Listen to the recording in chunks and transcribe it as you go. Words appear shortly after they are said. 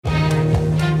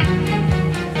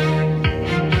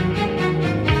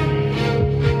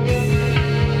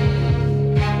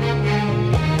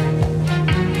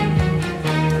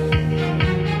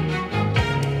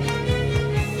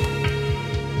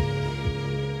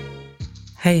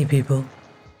Hey people,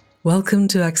 welcome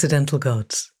to Accidental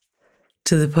Gods,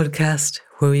 to the podcast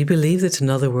where we believe that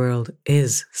another world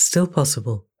is still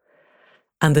possible,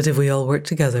 and that if we all work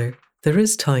together, there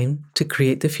is time to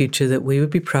create the future that we would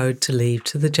be proud to leave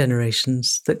to the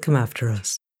generations that come after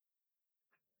us.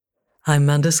 I'm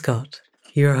Manda Scott,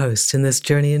 your host in this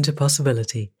journey into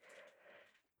possibility,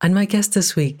 and my guest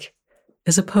this week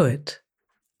is a poet,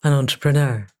 an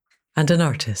entrepreneur, and an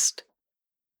artist.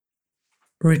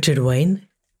 Richard Wain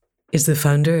is the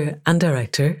founder and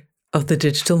director of the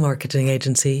digital marketing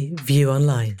agency View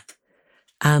Online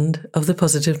and of the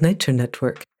Positive Nature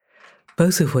Network,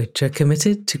 both of which are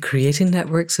committed to creating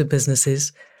networks of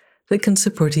businesses that can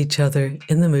support each other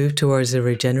in the move towards a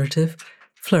regenerative,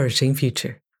 flourishing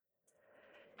future.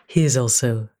 He is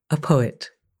also a poet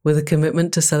with a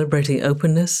commitment to celebrating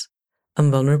openness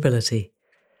and vulnerability,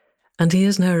 and he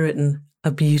has now written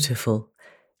a beautiful,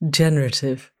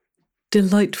 generative,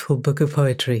 delightful book of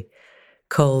poetry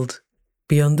called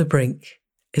Beyond the Brink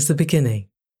is the Beginning.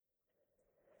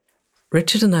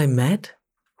 Richard and I met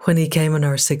when he came on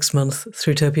our 6-month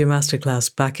Throughtopia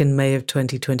Masterclass back in May of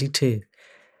 2022.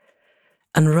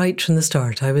 And right from the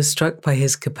start, I was struck by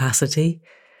his capacity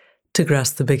to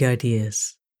grasp the big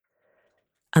ideas.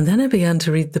 And then I began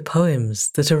to read the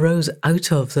poems that arose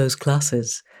out of those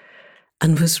classes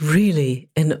and was really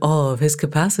in awe of his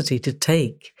capacity to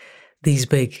take these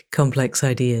big, complex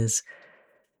ideas,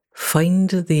 find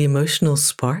the emotional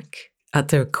spark at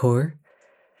their core,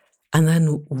 and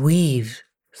then weave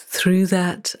through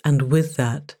that and with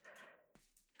that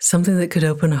something that could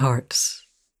open hearts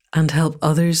and help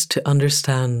others to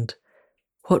understand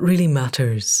what really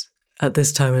matters at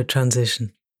this time of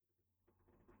transition.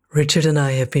 Richard and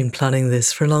I have been planning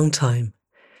this for a long time,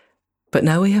 but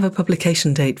now we have a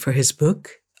publication date for his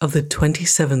book of the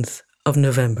 27th of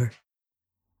November.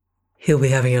 He'll be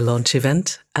having a launch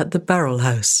event at the Barrel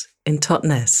House in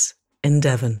Totnes in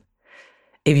Devon.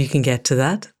 If you can get to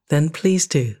that, then please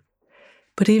do.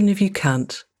 But even if you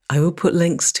can't, I will put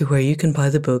links to where you can buy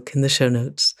the book in the show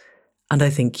notes, and I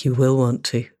think you will want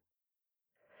to.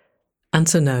 And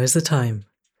so now is the time.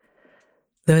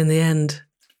 Though in the end,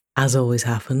 as always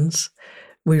happens,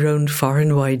 we roamed far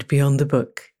and wide beyond the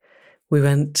book. We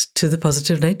went to the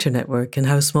Positive Nature Network and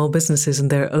how small businesses and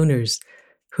their owners,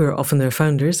 who are often their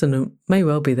founders and may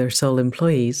well be their sole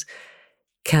employees,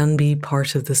 can be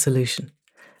part of the solution.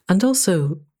 And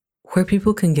also where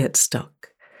people can get stuck,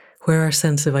 where our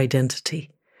sense of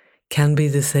identity can be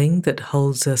the thing that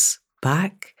holds us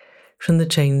back from the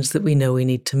change that we know we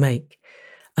need to make.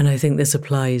 And I think this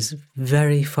applies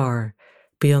very far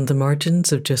beyond the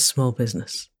margins of just small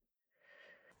business.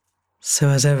 So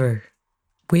as ever,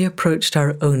 we approached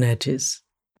our own edges.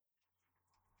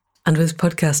 And with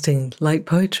podcasting like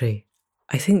poetry,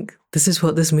 I think this is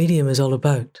what this medium is all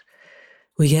about.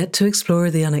 We get to explore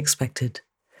the unexpected.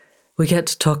 We get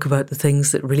to talk about the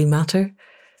things that really matter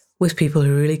with people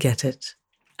who really get it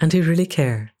and who really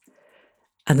care.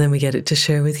 And then we get it to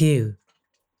share with you,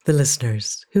 the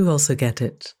listeners, who also get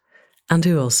it and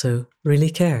who also really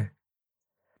care.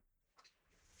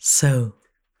 So,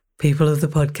 people of the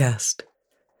podcast,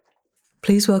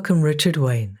 please welcome Richard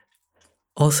Wain,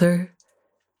 author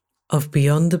of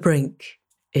Beyond the Brink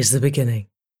is the Beginning.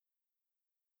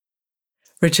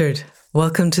 Richard,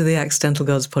 welcome to the Accidental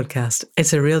Gods podcast.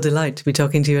 It's a real delight to be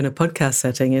talking to you in a podcast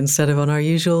setting instead of on our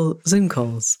usual Zoom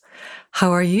calls.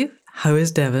 How are you? How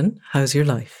is Devon? How's your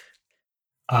life?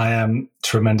 I am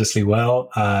tremendously well.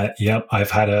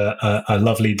 I've had a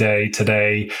lovely day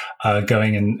today,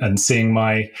 going and seeing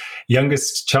my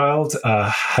youngest child,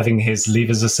 having his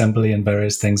leavers assembly and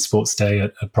various things, sports day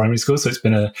at primary school. So it's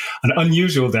been an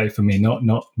unusual day for me, not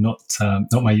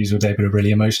my usual day, but a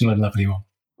really emotional and lovely one.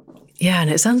 Yeah, and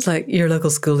it sounds like your local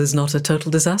school is not a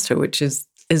total disaster, which is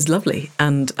lovely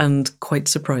and quite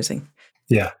surprising.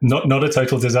 Yeah, not a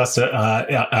total disaster.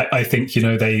 I think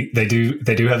they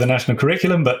do have the national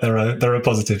curriculum, but there are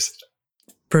positives.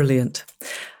 Brilliant.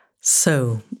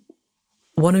 So,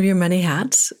 one of your many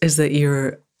hats is that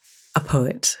you're a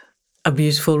poet, a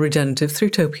beautiful, regenerative,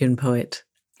 Throughopian poet.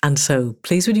 And so,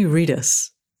 please would you read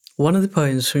us one of the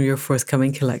poems from your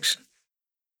forthcoming collection?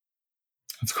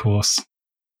 Of course.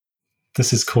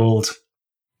 This is called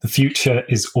 "The Future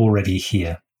is Already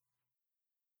Here."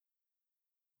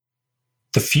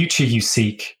 The future you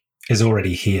seek is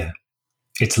already here.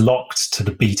 It's locked to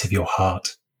the beat of your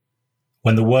heart.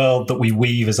 When the world that we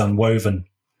weave is unwoven,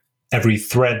 every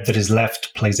thread that is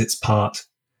left plays its part.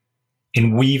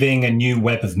 In weaving a new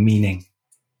web of meaning,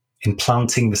 in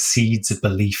planting the seeds of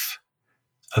belief,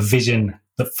 a vision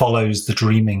that follows the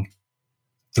dreaming,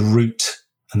 the root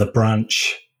and the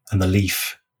branch and the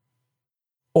leaf.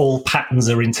 All patterns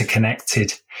are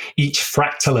interconnected, each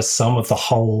fractal a sum of the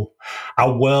whole.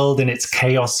 Our world in its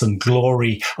chaos and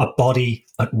glory, a body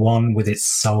at one with its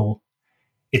soul.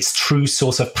 Its true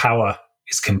source of power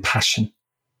is compassion,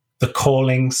 the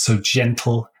calling so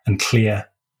gentle and clear,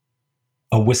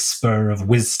 a whisper of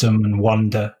wisdom and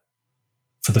wonder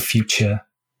for the future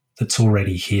that's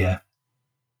already here.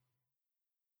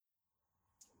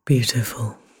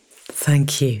 Beautiful.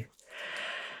 Thank you.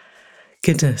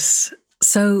 Goodness.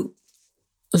 So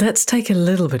let's take a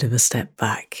little bit of a step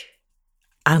back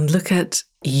and look at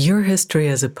your history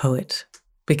as a poet,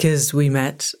 because we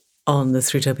met on the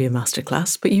Throughtopia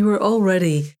Masterclass, but you were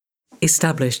already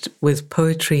established with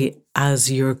poetry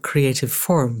as your creative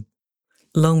form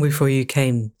long before you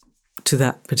came to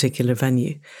that particular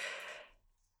venue.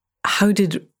 How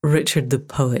did Richard the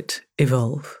Poet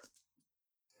evolve?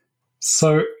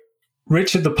 So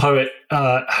Richard the Poet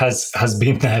has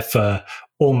been there for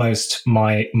almost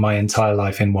my entire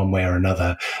life in one way or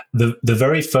another. The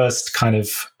very first kind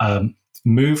of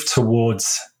move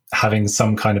towards having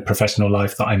some kind of professional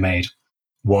life that I made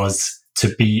was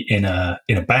to be in a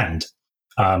band.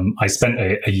 I spent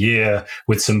a year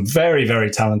with some very, very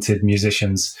talented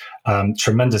musicians,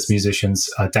 tremendous musicians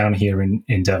down here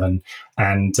in Devon.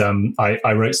 And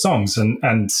I wrote songs.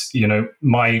 And you know,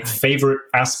 my favorite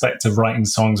aspect of writing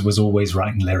songs was always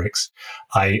writing lyrics.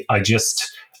 I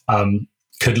just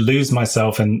could lose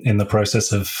myself in the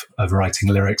process of writing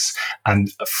lyrics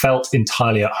and felt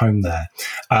entirely at home there.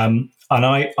 And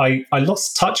I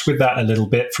lost touch with that a little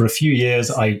bit for a few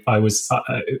years. I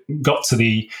got to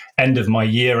the end of my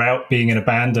year out being in a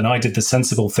band, and I did the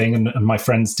sensible thing, and my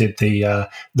friends did the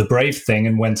brave thing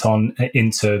and went on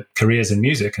into careers in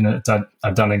music, and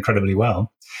I've done incredibly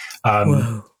well.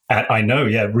 Whoa. I know,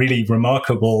 yeah, really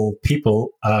remarkable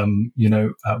people.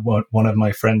 One of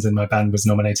my friends in my band was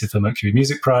nominated for Mercury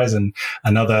Music Prize, and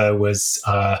another was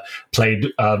played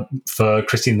for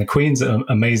Christine and the Queens, an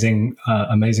amazing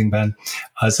band.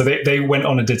 So they went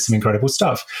on and did some incredible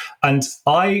stuff. And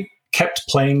I kept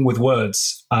playing with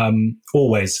words,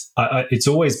 always. It's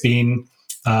always been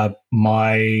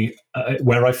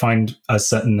where I find a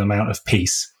certain amount of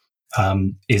peace,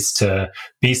 is to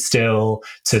be still,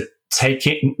 to take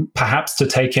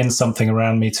in something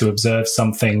around me, to observe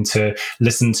something, to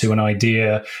listen to an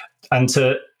idea, and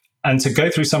to go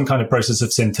through some kind of process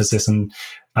of synthesis and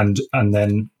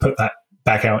then put that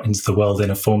back out into the world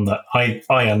in a form that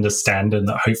I understand and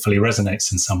that hopefully resonates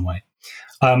in some way.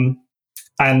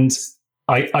 And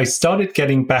I started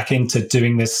getting back into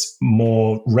doing this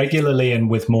more regularly and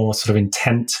with more sort of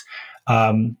intent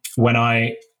when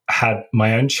I had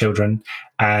my own children,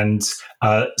 and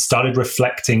started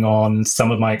reflecting on some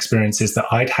of my experiences that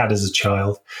I'd had as a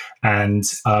child, and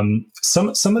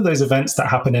some of those events that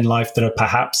happen in life that are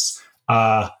perhaps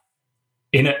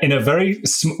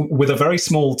with a very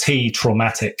small t,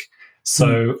 traumatic.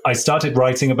 So I started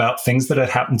writing about things that had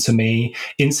happened to me,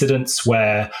 incidents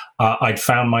where I'd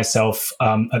found myself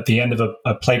at the end of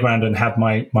a playground and had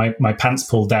my pants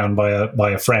pulled down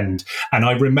by a friend. And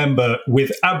I remember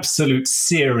with absolute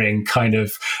searing kind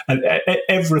of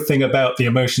everything about the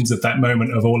emotions of that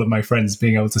moment of all of my friends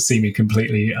being able to see me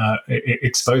completely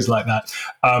exposed like that.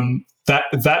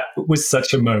 That was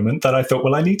such a moment that I thought,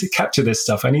 well, I need to capture this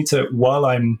stuff. I need to, while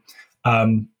I'm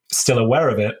still aware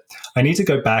of it, I need to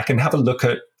go back and have a look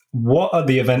at what are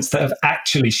the events that have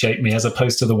actually shaped me as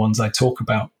opposed to the ones I talk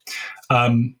about.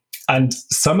 And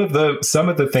some of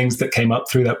the things that came up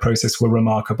through that process were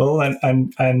remarkable,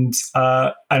 and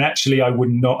actually I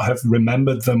would not have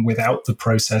remembered them without the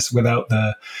process, without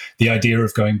the idea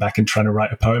of going back and trying to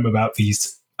write a poem about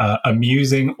these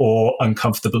amusing or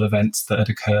uncomfortable events that had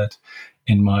occurred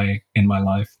in my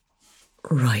life.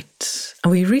 Right.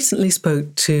 And we recently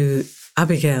spoke to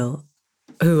Abigail,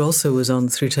 who also was on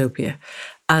Throughtopia,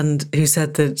 and who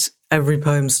said that every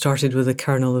poem started with a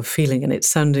kernel of feeling, and it's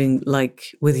sounding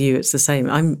like with you it's the same.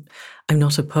 I'm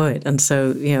not a poet, and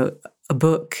so, you know, a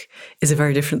book is a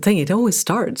very different thing. It always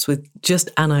starts with just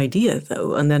an idea,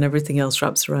 though, and then everything else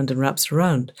wraps around.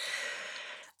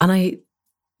 And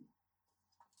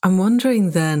I'm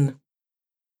wondering then,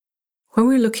 when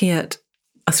we're looking at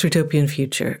a Throughotopian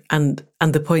future, and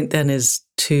the point then is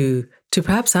to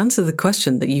perhaps answer the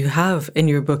question that you have in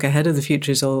your book, Ahead of the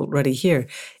Future is Already Here.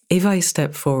 If I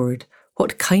step forward,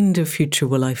 what kind of future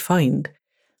will I find?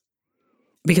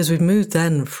 Because we've moved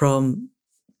then from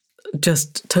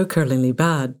just toe-curlingly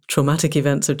bad, traumatic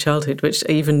events of childhood, which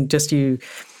even just you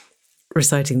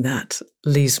reciting that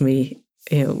leaves me,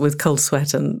 you know, with cold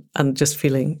sweat and just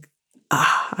feeling,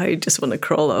 I just want to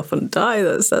crawl off and die.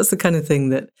 That's the kind of thing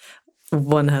that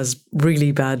one has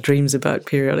really bad dreams about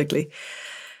periodically.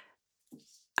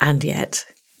 And yet,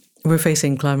 we're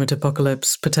facing climate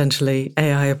apocalypse, potentially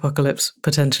AI apocalypse,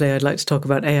 potentially. I'd like to talk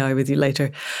about AI with you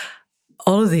later.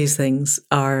 All of these things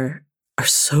are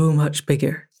so much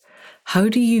bigger. How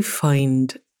do you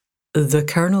find the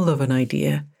kernel of an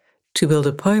idea to build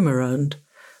a poem around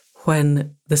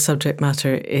when the subject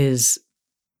matter is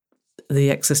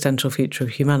the existential future of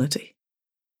humanity?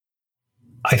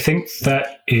 I think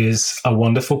that is a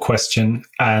wonderful question,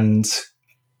 and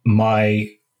my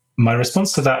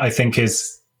response to that, I think,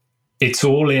 is it's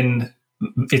all in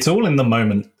the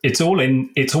moment. It's all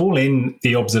in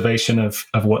the observation of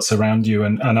what's around you,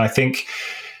 and I think,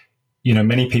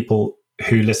 many people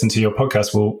who listen to your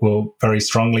podcast will very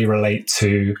strongly relate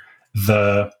to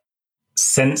the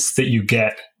sense that you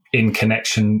get in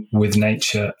connection with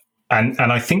nature, and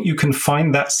I think you can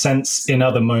find that sense in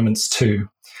other moments too.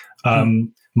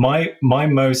 My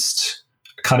most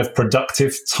kind of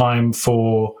productive time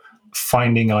for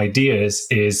finding ideas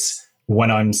is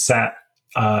when I'm sat,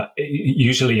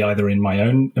 usually either in my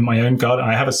own garden.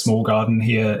 I have a small garden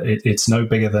here. It's no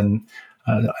bigger than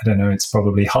I don't know. It's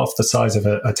probably half the size of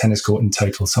a tennis court in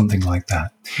total, something like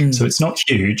that. So it's not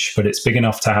huge, but it's big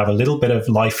enough to have a little bit of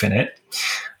life in it.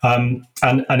 And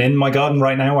in my garden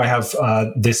right now, I have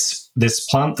this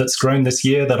plant that's grown this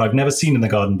year that I've never seen in the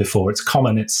garden before. It's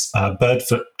common. It's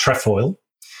birdfoot trefoil.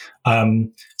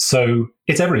 So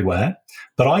it's everywhere,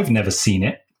 but I've never seen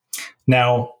it.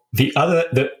 Now, the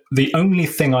only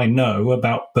thing I know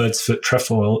about birdfoot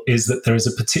trefoil is that there is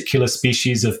a particular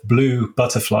species of blue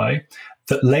butterfly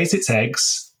that lays its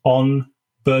eggs on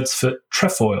birdfoot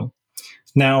trefoil.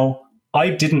 Now,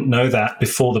 I didn't know that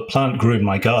before the plant grew in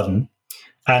my garden.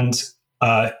 And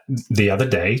the other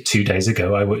day, 2 days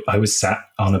ago, I was sat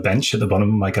on a bench at the bottom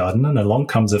of my garden, and along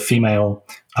comes a female,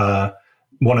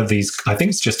 one of these, I think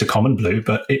it's just a common blue,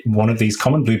 but one of these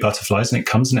common blue butterflies, and it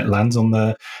comes and it lands on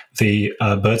the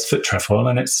bird's foot trefoil,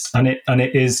 and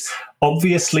it is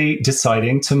obviously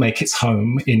deciding to make its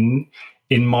home in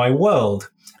my world.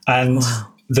 And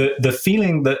wow. the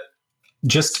feeling that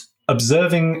just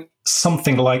observing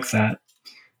something like that,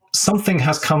 something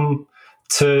has come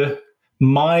to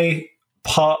my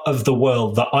part of the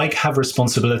world that I have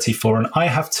responsibility for, and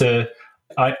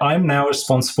I'm now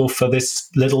responsible for this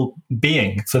little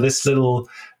being, for this little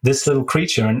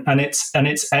creature, and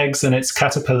its eggs and its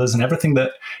caterpillars and everything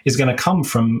that is going to come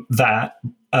from that,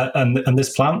 and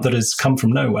this plant that has come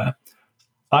from nowhere.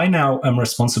 I now am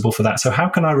responsible for that. So how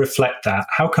can I reflect that?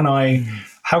 How can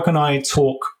I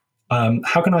talk?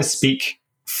 How can I speak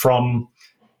from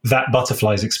that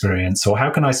butterfly's experience, or how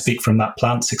can I speak from that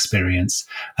plant's experience,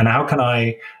 and how can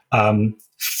I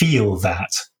feel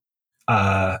that?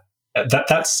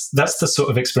 That's the sort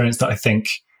of experience that I think,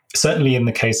 certainly in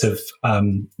the case of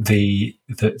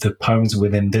the poems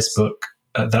within this book,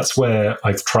 that's where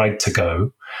I've tried to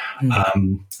go.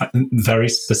 Very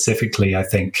specifically, I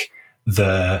think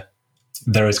there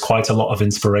is quite a lot of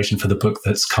inspiration for the book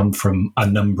that's come from a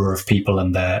number of people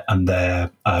and their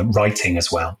writing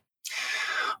as well.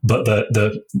 But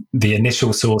the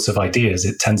initial source of ideas,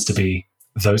 it tends to be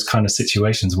those kind of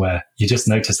situations where you just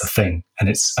notice a thing, and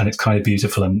it's kind of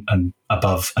beautiful and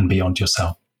above and beyond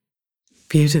yourself.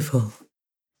 Beautiful.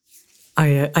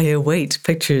 I await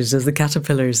pictures of the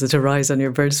caterpillars that arise on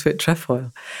your bird's foot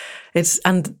trefoil.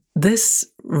 And this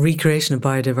recreation of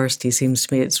biodiversity seems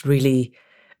to me it's really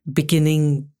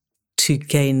beginning to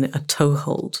gain a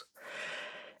toehold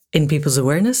in people's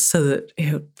awareness, so that,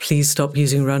 please stop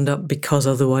using Roundup, because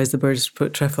otherwise the bird's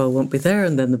foot trefoil won't be there,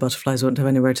 and then the butterflies won't have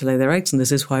anywhere to lay their eggs, and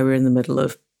this is why we're in the middle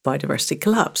of biodiversity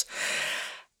collapse.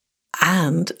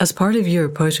 And as part of your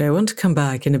poetry, I want to come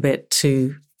back in a bit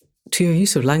to your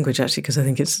use of language, actually, because I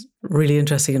think it's really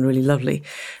interesting and really lovely.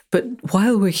 But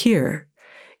while we're here,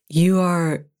 you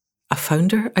are a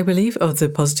founder, I believe, of the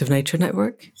Positive Nature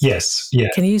Network. Yes, yeah.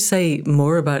 Can you say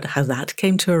more about how that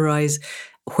came to arise,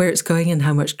 where it's going, and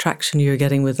how much traction you're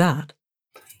getting with that?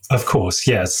 Of course,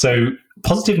 yeah. So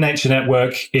Positive Nature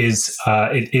Network is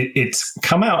it's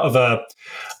come out of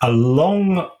a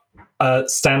long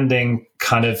standing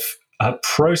kind of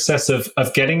process of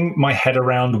getting my head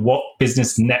around what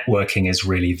business networking is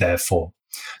really there for.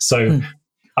 So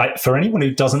for anyone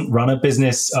who doesn't run a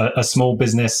business, a small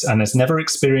business, and has never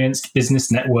experienced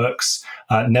business networks,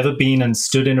 never been and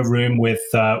stood in a room with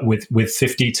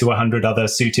 50 to 100 other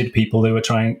suited people who are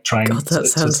trying. God, that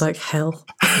sounds like hell.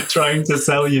 Trying to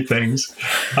sell you things.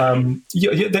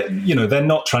 They're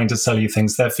not trying to sell you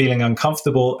things. They're feeling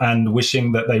uncomfortable and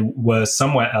wishing that they were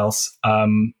somewhere else,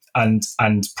 and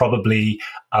probably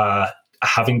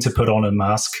having to put on a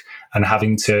mask and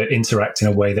having to interact in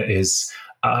a way that is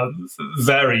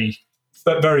very,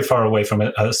 very far away from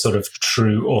a sort of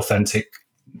true, authentic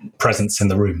presence in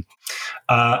the room.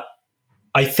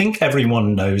 I think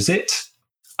everyone knows it,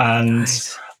 and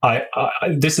Right.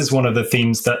 this is one of the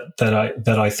themes that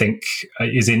I think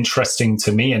is interesting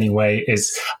to me anyway.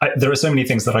 There are so many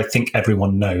things that I think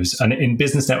everyone knows, and in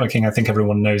business networking, I think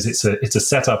everyone knows it's a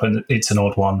setup and it's an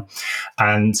odd one.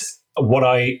 And what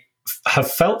I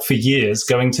have felt for years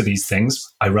going to these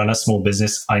things, I run a small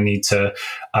business. I need to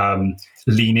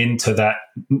lean into that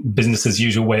business as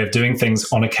usual way of doing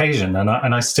things on occasion, and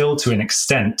I still, to an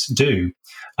extent, do.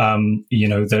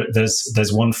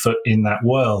 There's one foot in that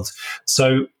world.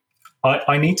 So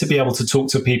I need to be able to talk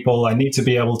to people. I need to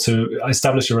be able to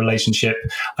establish a relationship.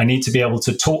 I need to be able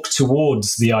to talk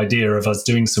towards the idea of us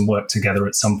doing some work together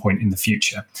at some point in the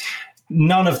future.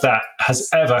 None of that has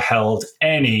ever held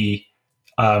any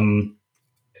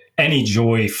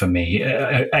joy for me,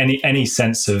 any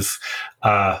sense of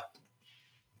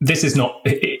this is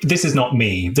not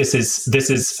me. This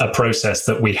is a process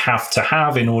that we have to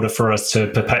have in order for us to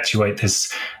perpetuate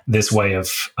this way of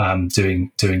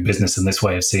doing business and this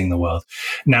way of seeing the world.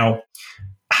 Now,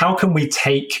 how can we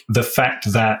take the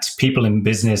fact that people in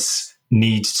business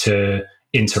need to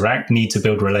interact, need to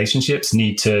build relationships,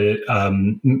 need to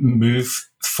move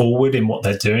forward in what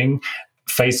they're doing,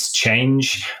 face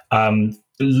change,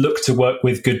 look to work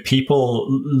with good people,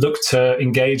 look to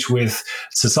engage with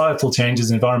societal changes,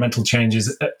 environmental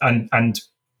changes, and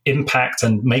impact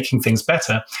and making things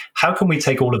better? How can we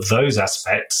take all of those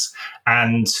aspects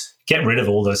and get rid of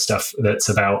all the stuff that's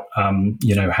about,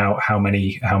 how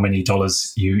many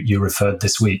dollars you referred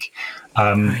this week?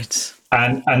 Right.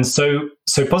 And so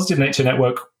Positive Nature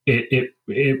Network,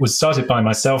 it was started by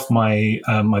myself, my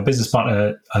business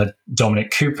partner,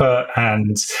 Dominic Cooper,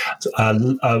 and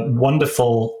a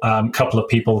wonderful couple of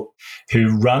people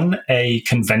who run a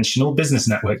conventional business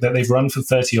network that they've run for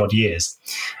 30 odd years.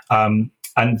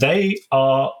 And they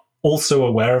are also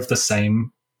aware of the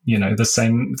same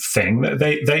thing.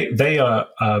 They are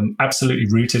absolutely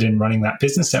rooted in running that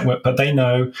business network, but they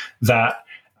know that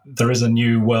there is a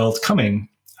new world coming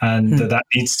and that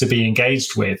needs to be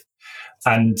engaged with.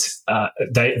 And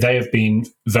they have been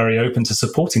very open to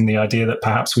supporting the idea that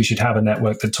perhaps we should have a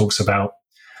network that talks about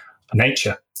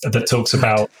nature, that talks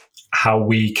about how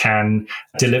we can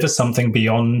deliver something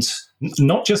beyond,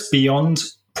 not just beyond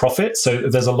profit. So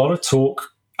there's a lot of talk,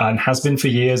 and has been for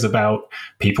years, about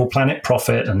people, planet,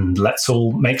 profit, and let's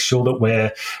all make sure that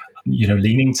we're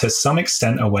leaning to some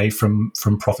extent away from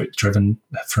profit driven,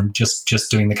 from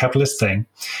just doing the capitalist thing.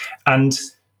 And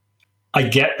I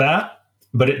get that,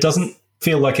 but it doesn't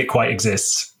feel like it quite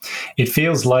exists. It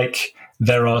feels like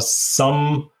there are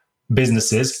some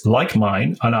businesses like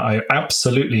mine, and I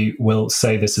absolutely will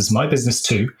say this is my business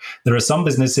too. There are some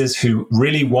businesses who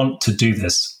really want to do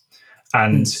this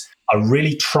and are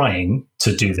really trying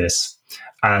to do this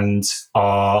and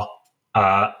are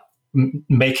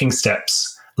making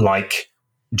steps like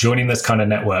joining this kind of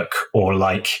network, or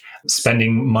like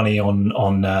spending money on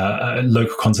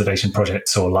local conservation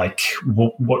projects, or like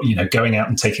going out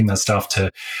and taking their staff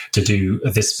to do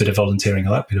this bit of volunteering or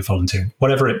that bit of volunteering,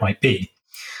 whatever it might be.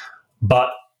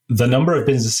 But the number of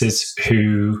businesses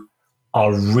who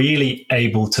are really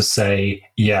able to say,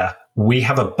 yeah, we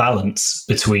have a balance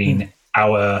between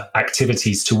our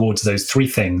activities towards those three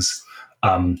things,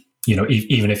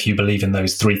 even if you believe in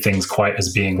those three things quite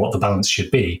as being what the balance should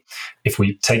be, if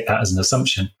we take that as an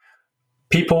assumption.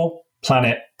 People,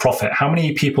 planet, profit. How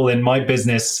many people in my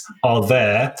business are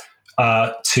there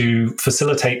to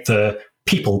facilitate the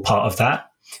people part of that?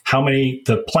 How many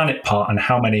the planet part, and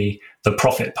how many the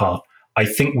profit part? I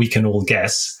think we can all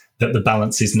guess that the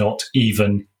balance is not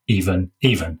even. It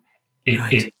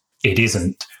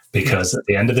isn't, because at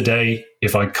the end of the day,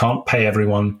 if I can't pay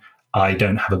everyone, I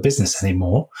don't have a business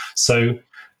anymore. So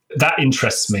that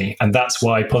interests me, and that's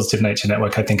why Positive Nature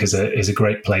Network, I think, is a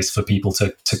great place for people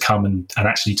to come and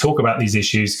actually talk about these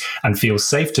issues and feel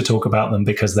safe to talk about them,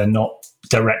 because they're not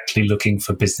directly looking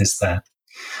for business there.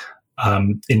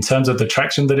 In terms of the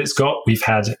traction that it's got, we've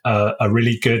had a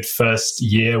really good first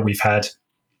year. We've had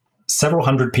several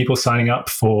hundred people signing up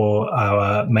for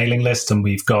our mailing list, and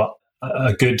we've got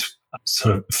a good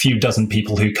sort of few dozen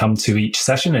people who come to each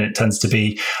session, and it tends to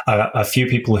be a few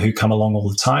people who come along all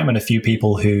the time and a few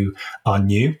people who are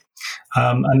new.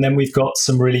 And then we've got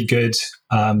some really good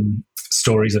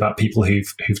stories about people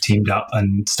who've teamed up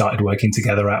and started working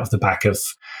together out of the back of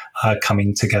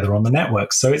coming together on the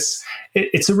network. So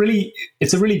it's a really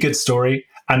good story.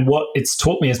 And what it's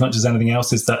taught me as much as anything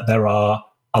else is that there are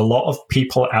a lot of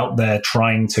people out there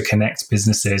trying to connect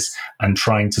businesses and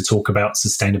trying to talk about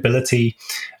sustainability,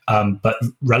 but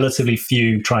relatively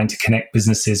few trying to connect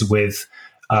businesses with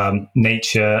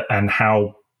nature and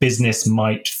how business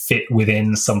might fit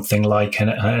within something like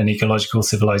an ecological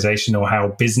civilization, or how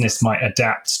business might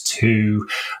adapt to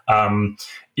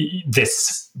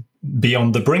this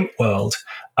beyond the brink world.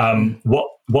 What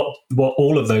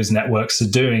all of those networks are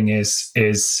doing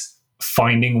is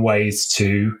finding ways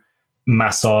to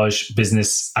massage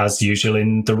business as usual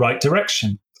in the right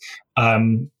direction,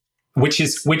 which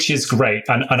is great.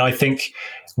 And I think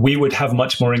we would have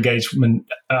much more engagement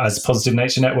as Positive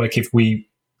Nature Network if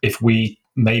we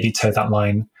maybe toe that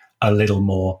line a little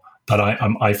more. But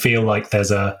I feel like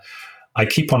I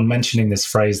keep on mentioning this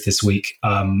phrase this week,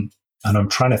 and I'm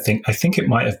trying to think. I think it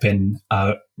might have been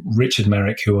Richard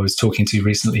Merrick, who I was talking to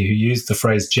recently, who used the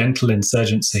phrase gentle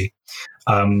insurgency.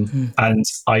 And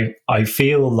I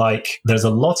feel like there's a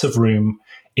lot of room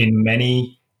in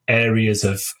many areas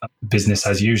of business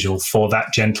as usual for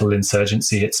that gentle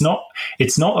insurgency. It's not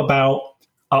about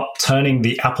upturning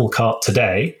the apple cart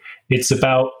today. It's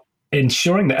about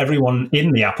ensuring that everyone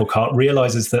in the apple cart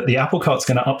realizes that the apple cart's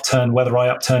going to upturn whether I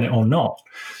upturn it or not.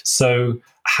 So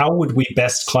how would we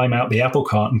best climb out the apple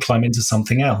cart and climb into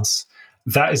something else?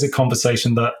 That is a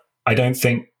conversation that I don't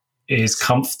think is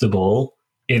comfortable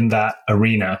in that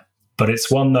arena, but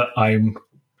it's one that I'm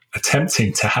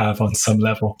attempting to have on some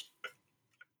level.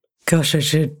 Gosh,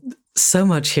 Richard, so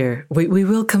much here. We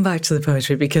will come back to the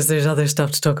poetry because there's other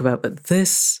stuff to talk about, but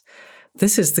this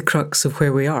is the crux of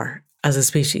where we are as a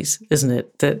species, isn't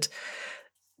it?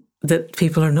 That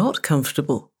people are not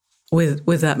comfortable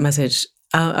with that message.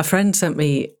 A friend sent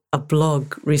me a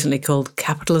blog recently called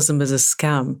 "Capitalism is a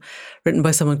Scam," written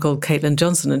by someone called Caitlin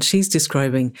Johnson, and she's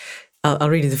describing, I'll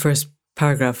read you the first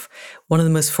paragraph. One of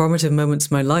the most formative moments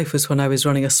of my life was when I was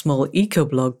running a small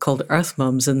eco-blog called Earth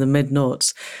Mums in the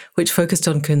mid-noughts, which focused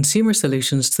on consumer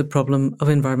solutions to the problem of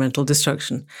environmental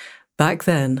destruction. Back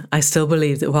then, I still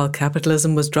believed that while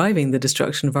capitalism was driving the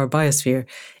destruction of our biosphere,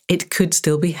 it could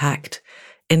still be hacked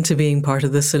into being part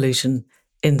of the solution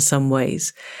in some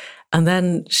ways. And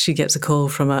then she gets a call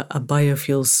from a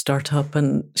biofuels startup,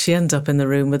 and she ends up in the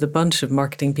room with a bunch of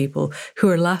marketing people who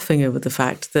are laughing over the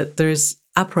fact that there's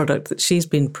a product that she's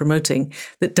been promoting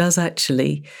that does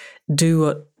actually do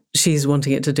what she's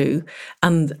wanting it to do.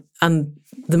 And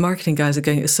the marketing guys are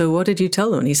going, so what did you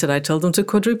tell them? And he said, I told them to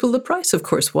quadruple the price, of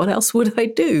course. What else would I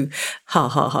do? Ha,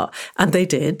 ha, ha. And they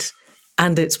did.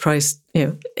 And its price,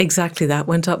 exactly that,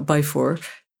 went up by 4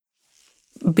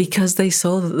 because they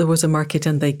saw that there was a market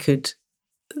and they could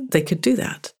do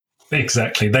that.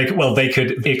 Exactly. They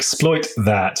could exploit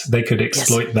that. They could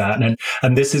exploit Yes. that.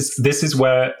 And this is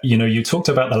where, you talked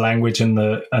about the language and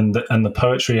the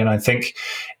poetry. And I think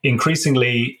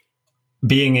increasingly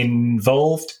being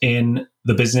involved in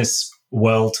the business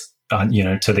world,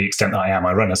 to the extent that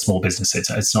I run a small business.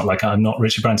 It's not like I'm not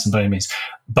Richard Branson by any means,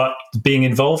 but being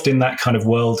involved in that kind of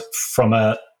world from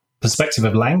a perspective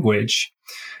of language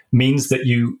means that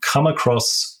you come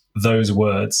across those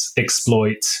words,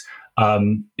 exploit,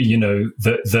 the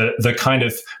kind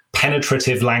of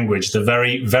penetrative language, the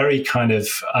very, very kind of,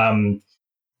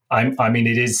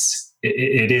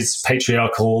 it is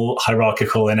patriarchal,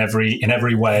 hierarchical in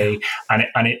every way,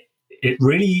 and it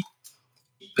really,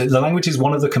 the language is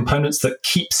one of the components that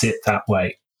keeps it that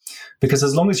way, because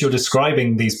as long as you're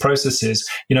describing these processes,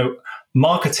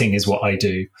 marketing is what I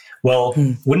do. Well,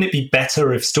 wouldn't it be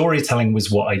better if storytelling was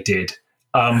what I did?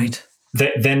 Right.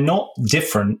 They're not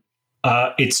different.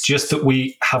 It's just that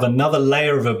we have another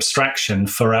layer of abstraction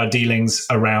for our dealings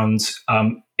around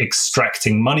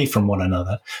extracting money from one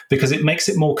another, because it makes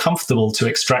it more comfortable to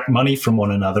extract money from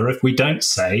one another if we don't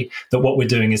say that what we're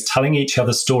doing is telling each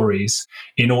other stories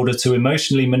in order to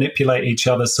emotionally manipulate each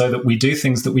other so that we do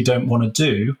things that we don't want to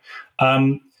do.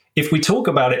 If we talk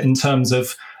about it in terms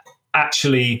of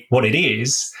actually what it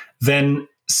is, then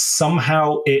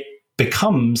somehow it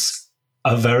becomes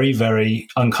a very, very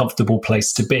uncomfortable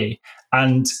place to be.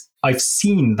 And I've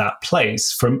seen that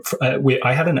place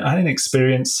I had an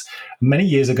experience many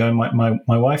years ago.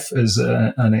 My wife is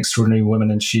an extraordinary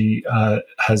woman, and she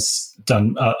has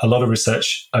done a lot of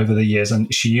research over the years.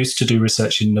 And she used to do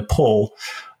research in Nepal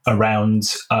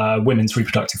around women's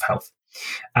reproductive health.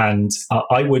 And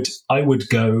I would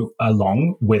go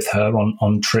along with her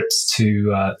on trips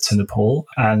to Nepal,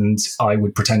 and I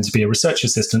would pretend to be a research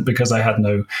assistant because I had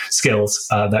no skills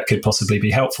that could possibly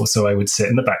be helpful. So I would sit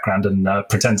in the background and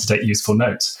pretend to take useful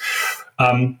notes.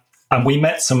 And we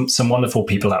met some wonderful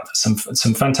people out there,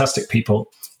 some fantastic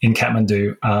people in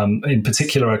Kathmandu, in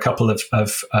particular, a couple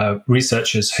of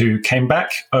researchers who came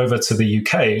back over to the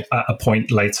UK at a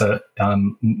point later.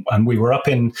 And we were up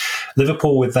in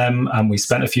Liverpool with them, and we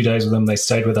spent a few days with them. They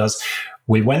stayed with us.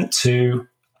 We went to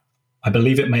I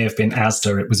believe it may have been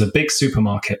Asda. It was a big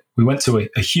supermarket. We went to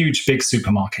a huge, big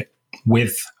supermarket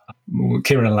with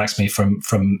Kiran and Laxmi from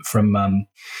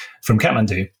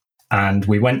Kathmandu, and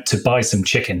we went to buy some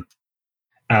chicken.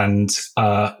 And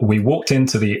we walked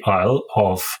into the aisle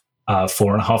of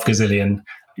 4.5 gazillion,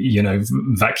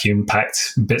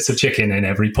 vacuum-packed bits of chicken in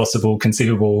every possible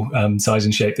conceivable size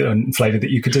and shape and flavor that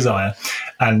you could desire.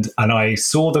 And I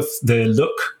saw the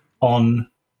look on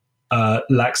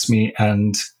Laxmi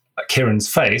and Kiran's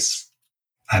face,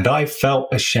 and I felt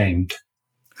ashamed.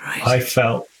 Right.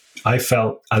 I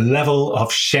felt a level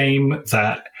of shame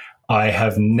that I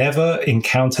have never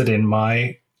encountered in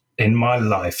my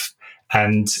life.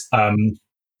 And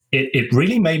it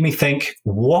really made me think,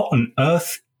 what on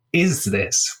earth is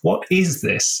this? What is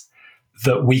this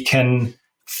that we can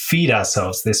feed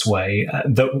ourselves this way,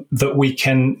 that we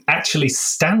can actually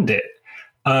stand it?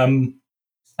 And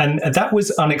that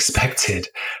was unexpected.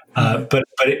 But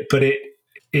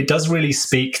it does really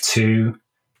speak to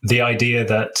the idea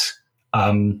that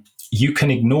you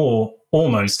can ignore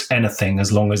almost anything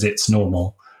as long as it's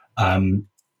normal. As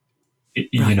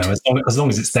long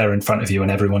as it's there in front of you and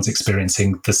everyone's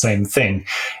experiencing the same thing.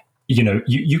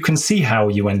 You can see how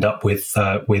you end up with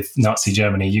Nazi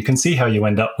Germany. You can see how you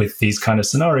end up with these kind of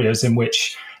scenarios in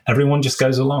which everyone just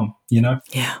goes along,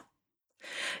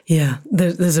 Yeah.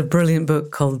 There's a brilliant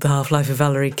book called The Half-Life of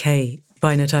Valerie Kay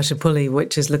by Natasha Pulley,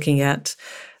 which is looking at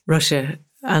Russia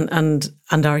and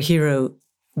our hero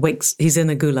he's in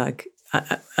a gulag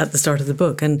at the start of the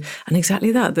book. And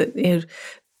exactly that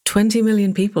 20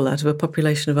 million people out of a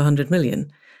population of 100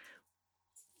 million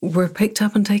were picked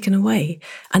up and taken away,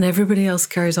 and everybody else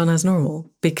carries on as normal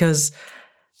because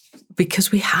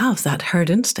we have that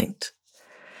herd instinct.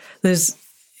 There's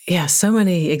so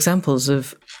many examples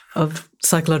of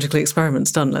psychological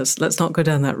experiments done. Let's not go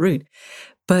down that route.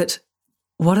 But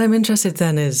what I'm interested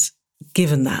then is,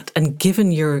 given that, and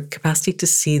given your capacity to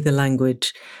see the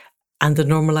language and the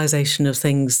normalization of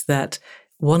things, that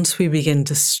once we begin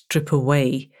to strip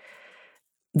away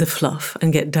the fluff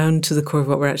and get down to the core of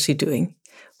what we're actually doing,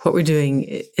 what we're doing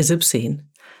is obscene.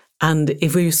 And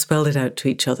if we spelled it out to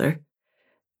each other,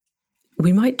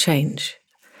 we might change.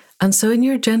 And so in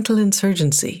your gentle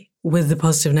insurgency with the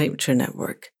Positive Nature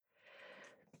Network,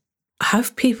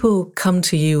 have people come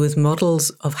to you with models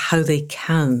of how they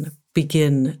can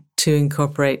begin to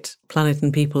incorporate planet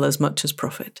and people as much as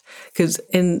profit? Because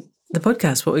in the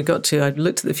podcast, what we got to, I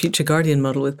looked at the Future Guardian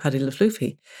model with Paddy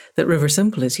LaFluffy that River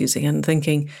Simple is using, and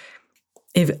thinking,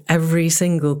 if every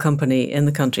single company in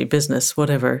the country, business,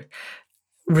 whatever,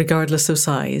 regardless of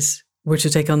size, were to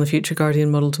take on the Future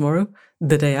Guardian model tomorrow,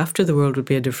 the day after, the world would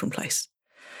be a different place.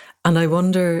 And I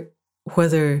wonder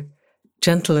whether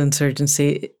gentle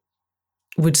insurgency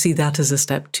would see that as a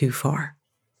step too far.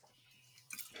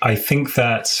 I think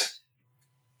that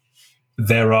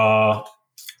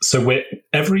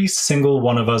every single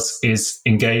one of us is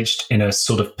engaged in a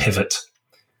sort of pivot.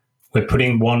 We're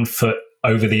putting one foot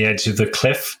over the edge of the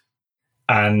cliff,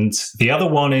 and the other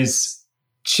one is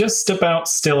just about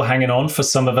still hanging on for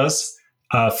some of us.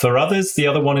 For others, the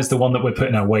other one is the one that we're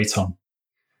putting our weight on.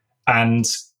 And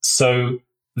so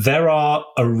there are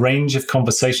a range of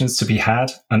conversations to be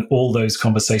had, and all those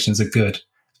conversations are good.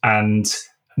 And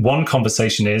one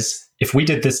conversation is, if we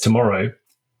did this tomorrow,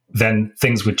 then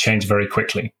things would change very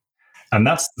quickly. And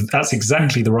that's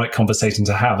exactly the right conversation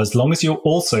to have, as long as you're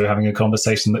also having a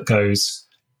conversation that goes,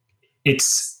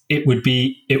 it would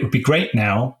be great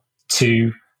now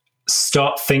to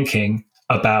start thinking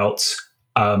about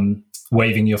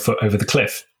waving your foot over the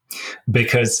cliff.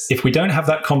 Because if we don't have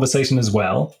that conversation as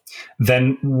well,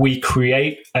 then we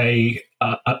create a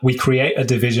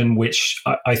division which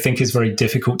I think is very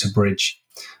difficult to bridge.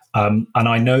 And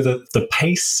I know that the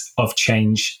pace of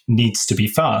change needs to be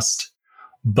fast,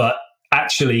 but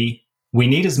actually we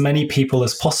need as many people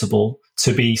as possible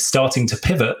to be starting to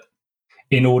pivot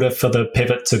in order for the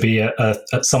pivot to be a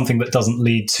something that doesn't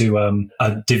lead to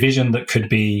a division that could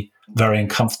be very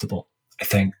uncomfortable, I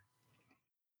think.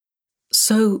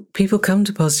 So people come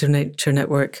to Positive Nature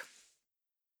Network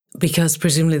because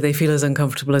presumably they feel as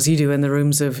uncomfortable as you do in the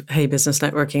rooms of, hey, business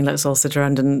networking, let's all sit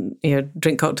around and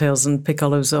drink cocktails and pick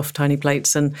olives off tiny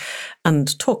plates and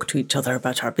talk to each other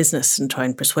about our business and try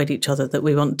and persuade each other that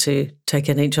we want to take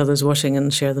in each other's washing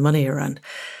and share the money around.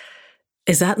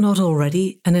 Is that not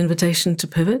already an invitation to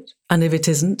pivot? And if it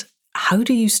isn't, how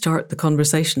do you start the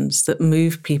conversations that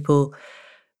move people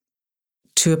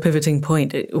to a pivoting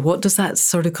point? What does that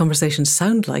sort of conversation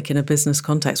sound like in a business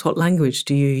context? What language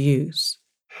do you use?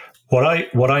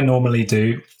 What I normally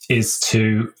do is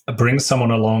to bring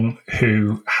someone along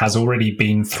who has already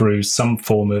been through some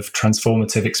form of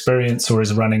transformative experience or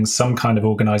is running some kind of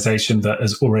organization that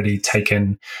has already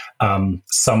taken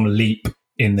some leap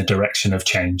in the direction of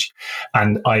change.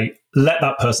 And I let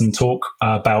that person talk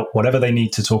about whatever they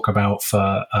need to talk about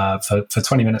for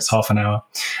 20 minutes, half an hour.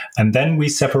 And then we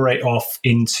separate off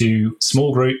into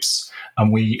small groups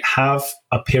and we have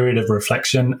a period of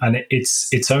reflection. And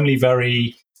it's only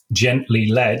very gently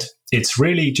led. It's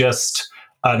really just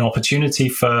an opportunity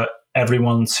for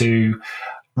everyone to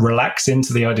relax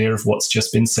into the idea of what's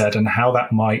just been said and how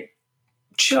that might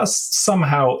just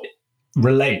somehow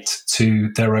relate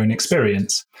to their own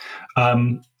experience.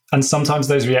 And sometimes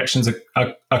those reactions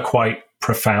are quite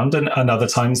profound, and other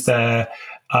times there's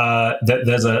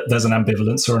an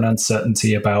ambivalence or an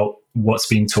uncertainty about what's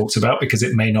being talked about because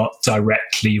it may not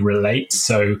directly relate.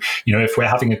 So, if we're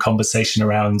having a conversation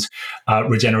around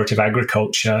regenerative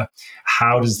agriculture,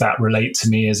 how does that relate to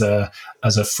me as a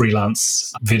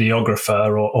freelance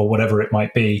videographer or whatever it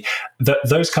might be?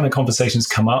 Those kind of conversations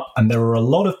come up, and there are a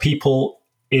lot of people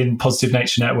in Positive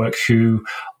Nature Network who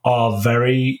are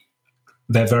very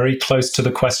close to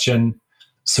the question,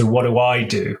 so what do I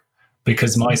do?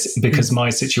 Because my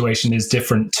situation is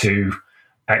different to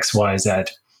X, Y, Z.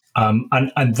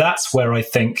 And that's where I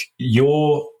think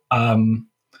your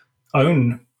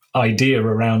own idea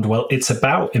around, well, it's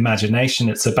about imagination,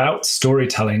 it's about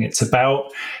storytelling, it's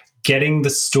about getting the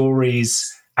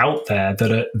stories out there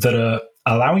that are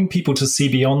allowing people to see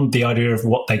beyond the idea of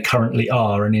what they currently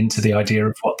are and into the idea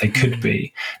of what they could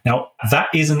be. Now, that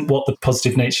isn't what the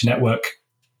Positive Nature Network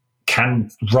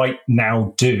can right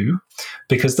now do,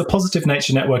 because the Positive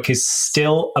Nature Network is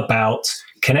still about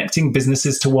connecting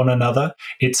businesses to one another.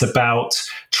 It's about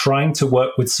trying to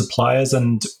work with suppliers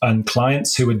and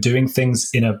clients who are doing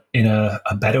things in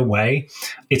a better way.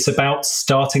 It's about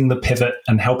starting the pivot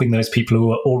and helping those people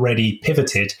who are already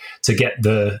pivoted to get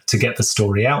the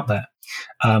story out there.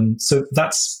 So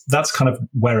that's kind of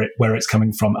where it's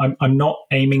coming from. I'm not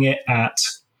aiming it at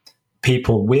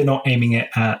people. We're not aiming it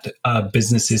at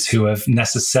businesses who have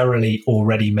necessarily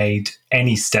already made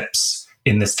any steps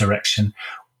in this direction.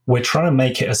 We're trying to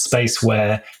make it a space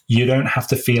where you don't have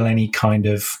to feel any kind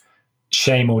of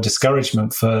shame or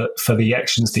discouragement for the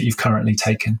actions that you've currently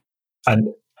taken. And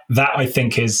that, I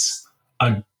think, is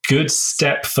a good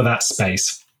step for that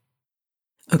space.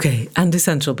 Okay, and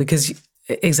essential, because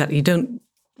exactly, you don't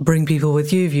bring people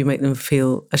with you if you make them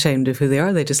feel ashamed of who they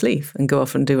are. They just leave and go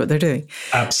off and do what they're doing.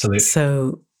 Absolutely.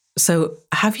 So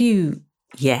have you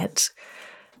yet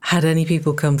had any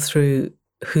people come through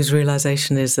whose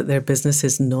realization is that their business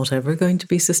is not ever going to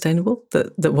be sustainable,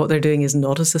 that what they're doing is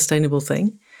not a sustainable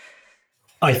thing?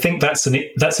 I think that's an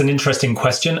interesting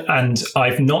question. And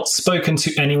I've not spoken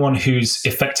to anyone who's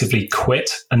effectively quit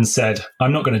and said,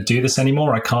 I'm not going to do this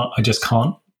anymore. I just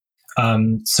can't.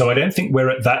 So I don't think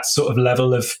we're at that sort of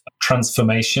level of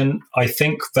transformation. I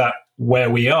think that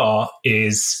where we are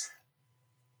is,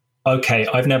 okay,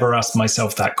 I've never asked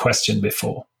myself that question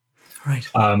before. Right.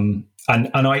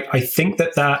 And I think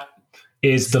that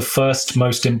is the first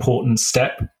most important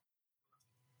step.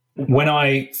 When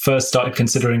I first started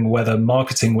considering whether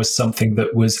marketing was something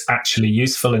that was actually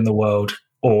useful in the world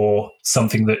or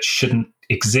something that shouldn't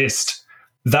exist,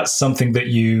 that's something that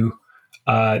you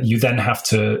then have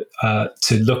to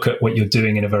look at what you're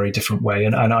doing in a very different way.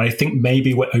 And I think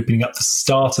maybe we're opening up the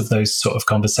start of those sort of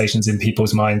conversations in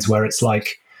people's minds where it's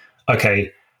like,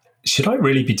 okay, should I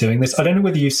really be doing this? I don't know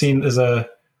whether you've seen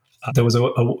there was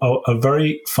a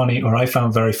very funny, or I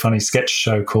found very funny, sketch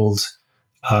show called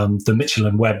The Mitchell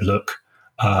and Webb Look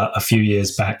a few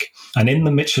years back. And in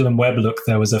The Mitchell and Webb Look,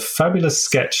 there was a fabulous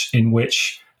sketch in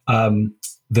which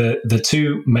the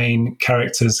two main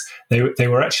characters, they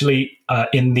were actually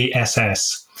in the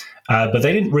SS, but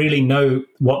they didn't really know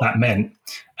what that meant.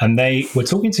 And they were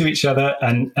talking to each other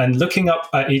and looking up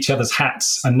at each other's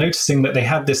hats and noticing that they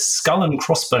had this skull and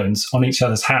crossbones on each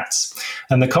other's hats.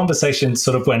 And the conversation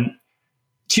sort of went,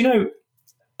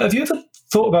 have you ever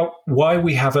thought about why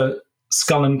we have a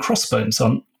skull and crossbones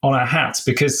on our hats?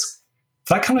 Because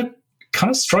that kind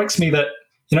of strikes me that,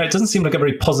 it doesn't seem like a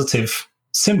very positive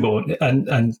symbol.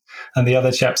 And the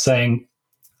other chap saying,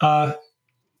 I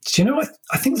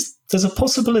think there's a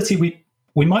possibility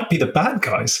we might be the bad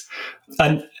guys.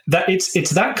 And that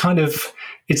it's that kind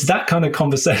of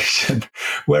conversation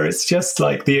where it's just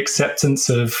like the acceptance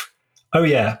of, oh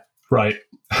yeah, right,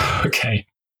 okay.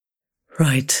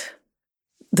 Right.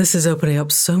 This is opening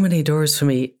up so many doors for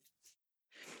me.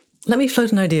 Let me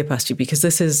float an idea past you, because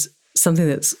this is something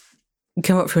that's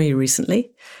come up for me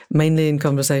recently, mainly in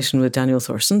conversation with Daniel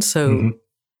Thorson. So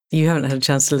You haven't had a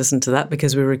chance to listen to that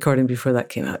because we were recording before that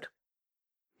came out.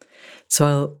 So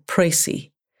I'll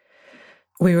précis.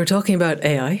 We were talking about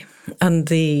AI and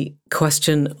the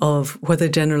question of whether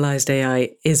generalized AI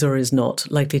is or is not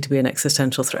likely to be an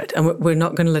existential threat. And we're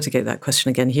not going to litigate that question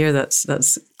again here.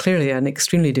 That's clearly an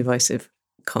extremely divisive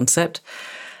concept.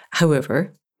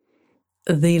 However,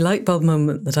 the light bulb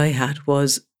moment that I had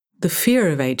was the fear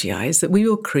of AGI is that we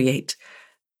will create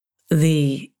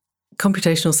the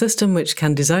computational system which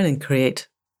can design and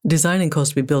cause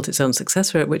to be built its own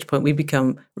successor, at which point we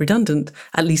become redundant,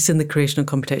 at least in the creation of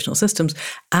computational systems,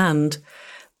 and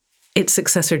its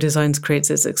successor creates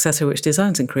its successor, which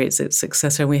designs and creates its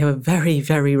successor, and we have a very,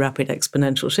 very rapid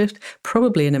exponential shift,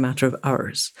 probably in a matter of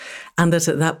hours. And that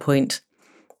at that point,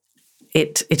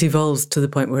 it evolves to the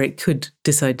point where it could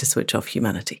decide to switch off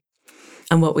humanity.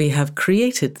 And what we have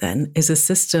created then is a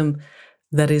system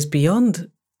that is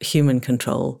beyond human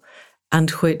control and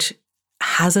which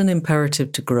has an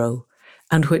imperative to grow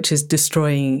and which is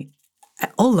destroying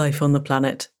all life on the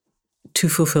planet to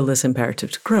fulfill this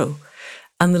imperative to grow.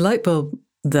 And the light bulb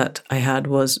that I had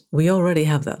was, we already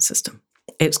have that system.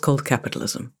 It's called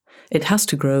capitalism. It has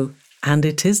to grow, and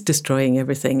it is destroying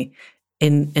everything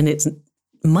in its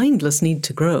mindless need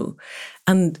to grow.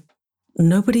 And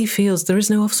nobody feels there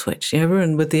is no off switch.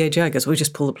 Everyone with the AGI goes, we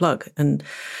just pull the plug. And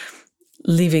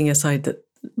leaving aside that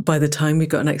by the time we've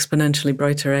got an exponentially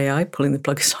brighter AI, pulling the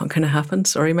plug is not going to happen.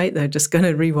 Sorry, mate, they're just going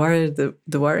to rewire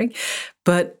the wiring.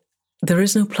 But there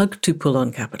is no plug to pull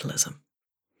on capitalism.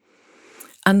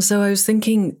 And so I was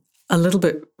thinking a little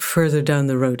bit further down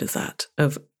the road of that,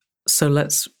 so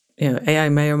let's, AI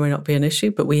may or may not be an issue,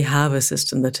 but we have a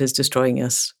system that is destroying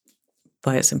us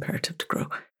by its imperative to grow.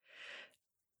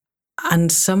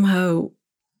 And somehow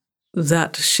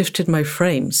that shifted my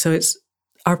frame. So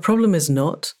our problem is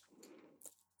not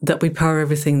that we power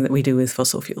everything that we do with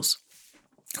fossil fuels.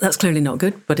 That's clearly not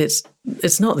good, but it's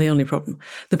not the only problem.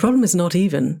 The problem is not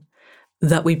even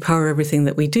that we power everything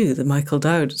that we do, the Michael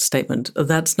Dowd statement.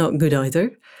 That's not good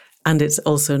either, and it's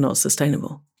also not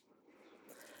sustainable.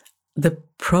 The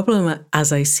problem,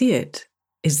 as I see it,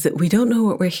 is that we don't know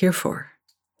what we're here for.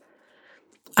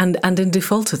 And in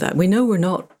default of that, we know we're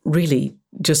not really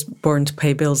just born to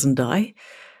pay bills and die,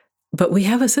 but we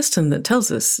have a system that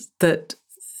tells us that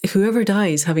whoever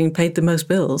dies having paid the most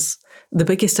bills, the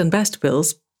biggest and best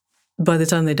bills, by the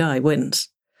time they die, wins.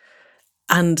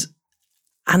 And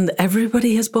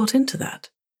everybody has bought into that.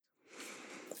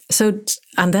 So,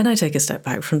 and then I take a step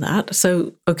back from that.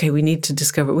 So, okay, we need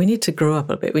to grow up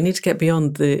a bit. We need to get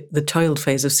beyond the child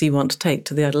phase of see, want, take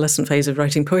to the adolescent phase of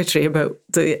writing poetry about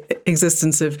the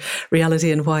existence of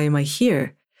reality and why am I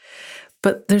here.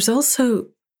 But there's also,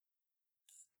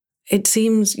 it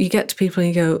seems you get to people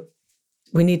and you go,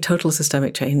 we need total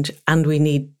systemic change and we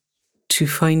need to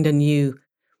find a new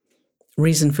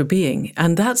reason for being.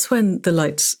 And that's when the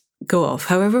lights go off.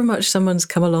 However much someone's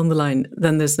come along the line,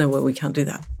 then there's no way we can't do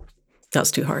that.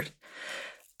 That's too hard.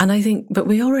 And I think, but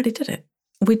we already did it.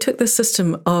 We took this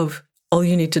system of all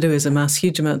you need to do is amass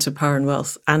huge amounts of power and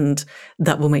wealth, and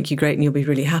that will make you great and you'll be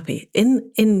really happy.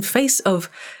 In face of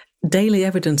daily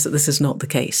evidence that this is not the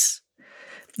case.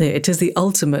 It is the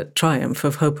ultimate triumph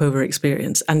of hope over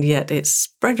experience, and yet it's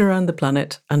spread around the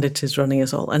planet and it is running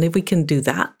us all. And if we can do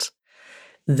that,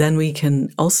 then we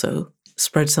can also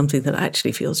spread something that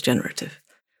actually feels generative.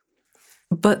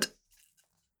 But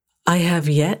I have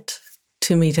yet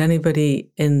to meet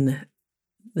anybody in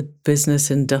the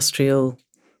business, industrial,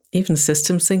 even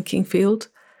systems thinking field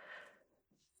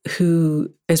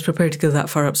who is prepared to go that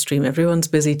far upstream. Everyone's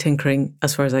busy tinkering,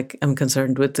 as far as I am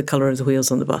concerned, with the colour of the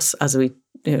wheels on the bus as we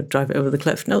drive it over the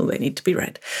cliff. No, they need to be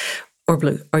red or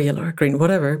blue or yellow or green,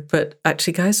 whatever. But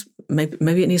actually, guys,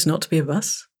 maybe it needs not to be a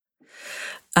bus.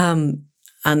 And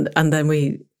then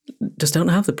we just don't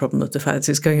have the problem of the fact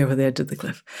it's going over the edge of the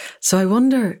cliff. So I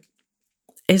wonder,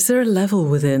 is there a level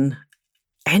within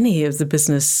any of the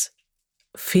business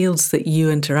fields that you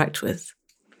interact with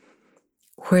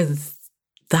where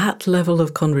that level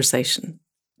of conversation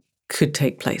could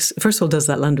take place? First of all, does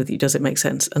that land with you? Does it make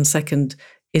sense? And second,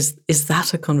 is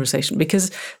that a conversation?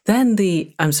 Because then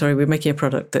I'm sorry, we're making a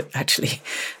product that actually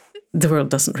the world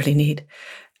doesn't really need.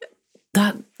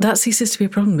 That ceases to be a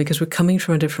problem because we're coming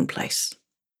from a different place.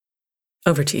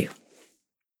 Over to you.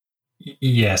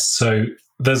 Yes, so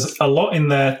there's a lot in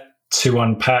there to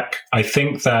unpack. I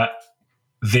think that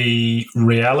the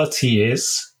reality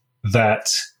is that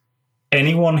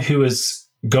anyone who has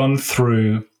gone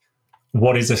through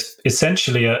what is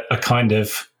essentially a kind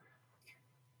of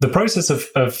the process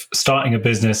of starting a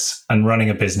business and running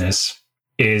a business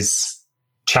is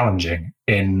challenging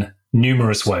in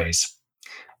numerous ways.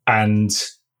 And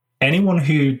anyone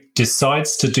who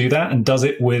decides to do that and does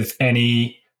it with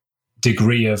any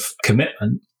degree of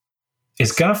commitment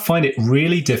is going to find it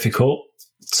really difficult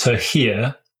to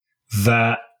hear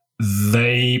that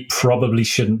they probably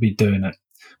shouldn't be doing it,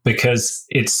 because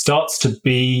it starts to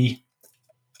be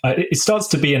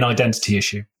an identity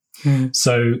issue.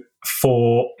 So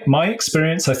for my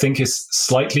experience, I think is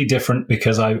slightly different,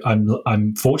 because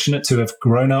I'm fortunate to have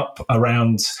grown up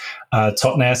around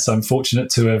Totnes. I'm fortunate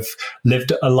to have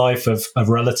lived a life of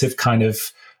relative kind of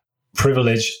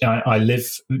privilege. I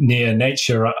live near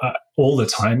nature all the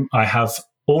time. I have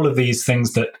all of these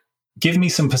things that give me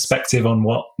some perspective on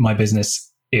what my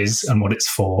business is and what it's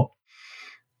for.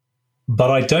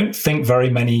 But I don't think very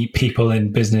many people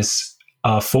in business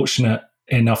are fortunate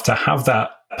enough to have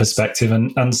that perspective.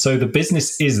 And so the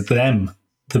business is them.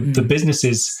 The business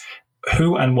is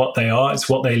who and what they are. It's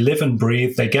what they live and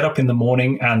breathe. They get up in the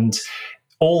morning and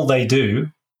all they do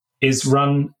is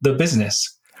run the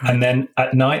business. And then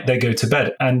at night they go to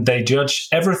bed and they judge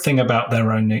everything about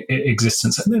their own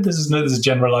existence. And there's a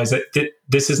generalized,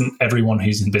 this isn't everyone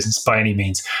who's in business by any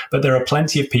means, but there are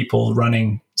plenty of people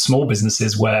running small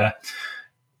businesses where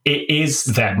it is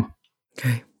them.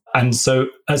 Okay. And so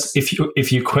as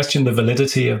if you question the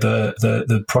validity of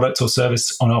the product or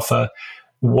service on offer,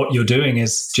 what you're doing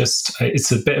is just,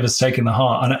 it's a bit of a stake in the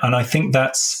heart. And I think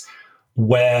that's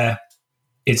where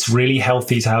it's really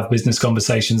healthy to have business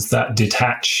conversations that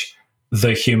detach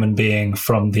the human being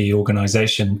from the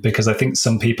organization, because I think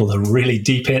some people are really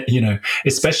deep in,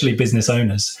 especially business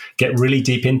owners get really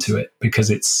deep into it,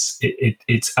 because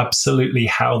it's absolutely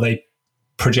how they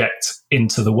project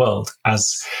into the world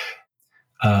as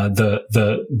the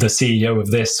CEO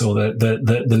of this or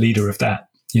the leader of that.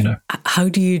 How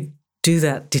do you do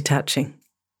that detaching?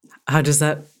 How does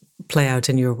that play out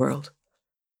in your world?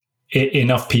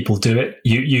 Enough people do it.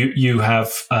 You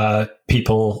have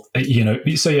people,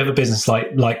 so you have a business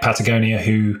like Patagonia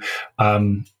who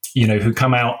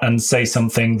come out and say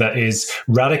something that is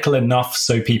radical enough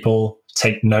so people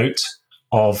take note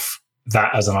of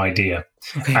that as an idea.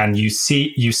 Okay. And you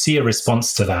see a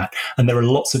response to that, and there are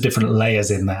lots of different layers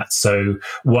in that. So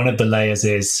one of the layers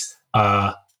is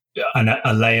a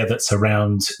layer that's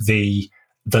around the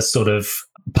sort of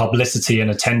publicity and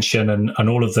attention and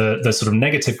all of the sort of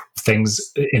negative things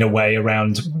in a way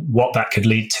around what that could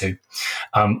lead to.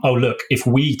 Oh, look, if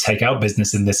we take our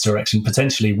business in this direction,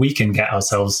 potentially we can get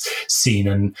ourselves seen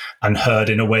and heard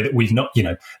in a way that we've not,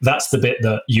 that's the bit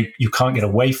that you can't get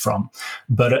away from.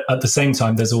 But at the same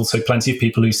time, there's also plenty of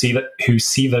people who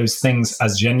see those things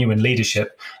as genuine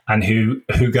leadership and who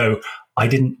go, I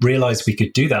didn't realize we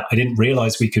could do that. I didn't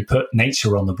realize we could put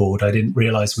nature on the board. I didn't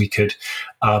realize we could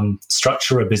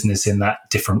structure a business in that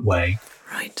different way.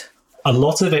 Right. A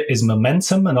lot of it is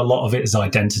momentum and a lot of it is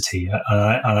identity.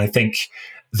 And I think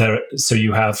so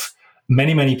you have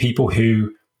many, many people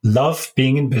who love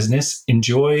being in business,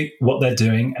 enjoy what they're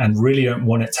doing, and really don't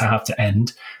want it to have to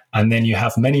end. And then you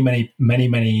have many, many, many,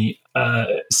 many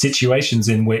situations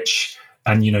in which,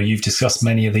 and you've discussed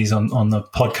many of these on the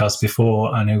podcast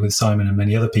before, I know with Simon and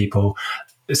many other people,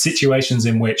 situations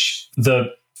in which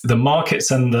the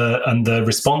markets and the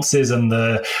responses and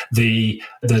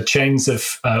the chains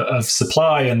of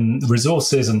supply and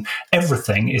resources and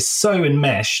everything is so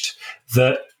enmeshed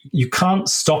that you can't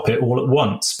stop it all at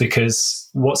once, because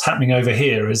what's happening over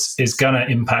here is going to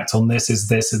impact on this, is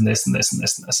this and this and this and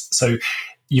this and this. So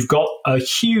you've got a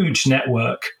huge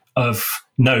network of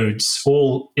nodes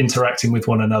all interacting with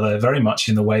one another very much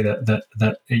in the way that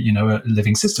a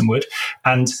living system would,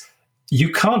 and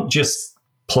you can't just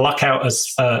pluck out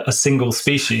a single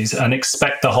species and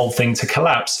expect the whole thing to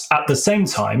collapse. At the same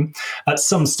time, at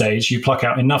some stage, you pluck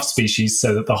out enough species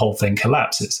so that the whole thing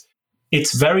collapses.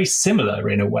 It's very similar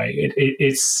in a way.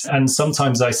 And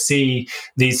sometimes I see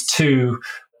these two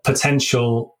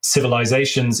potential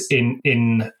civilizations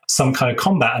in some kind of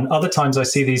combat, and other times I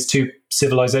see these two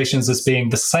civilizations as being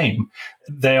the same.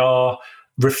 They are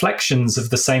reflections of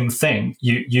the same thing.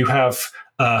 You have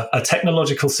a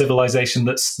technological civilization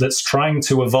that's trying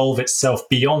to evolve itself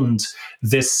beyond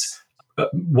this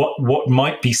what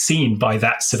might be seen by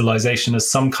that civilization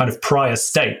as some kind of prior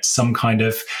state, some kind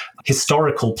of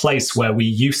historical place where we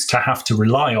used to have to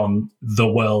rely on the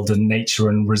world and nature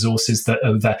and resources that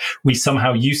are there. We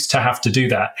somehow used to have to do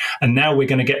that. And now we're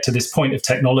going to get to this point of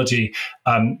technology.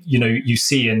 You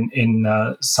see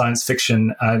in science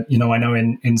fiction, I know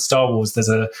in Star Wars, there's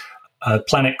a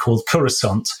planet called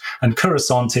Coruscant, and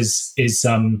Coruscant is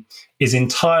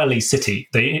entirely city.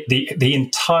 The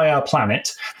entire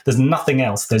planet. There's nothing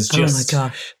else. There's just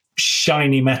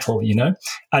shiny metal,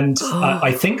 And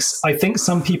I think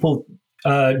some people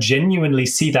genuinely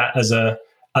see that as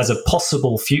as a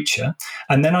possible future.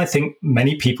 And then I think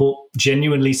many people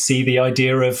genuinely see the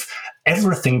idea of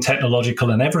everything technological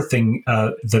and everything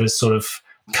that has sort of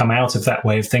come out of that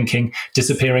way of thinking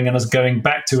disappearing and us going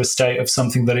back to a state of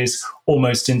something that is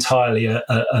almost entirely a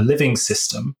living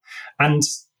system. And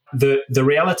the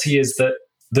reality is that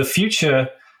the future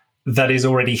that is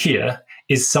already here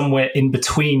is somewhere in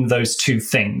between those two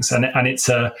things. And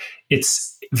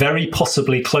it's very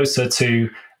possibly closer to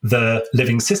the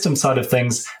living system side of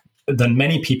things than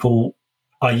many people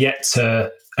are yet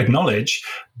to acknowledge,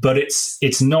 but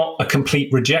it's not a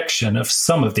complete rejection of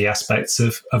some of the aspects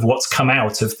of what's come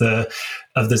out of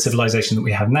the civilization that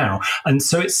we have now. And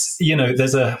so it's,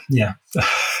 there's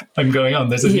I'm going on.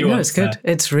 There's a nuance. No, it's good.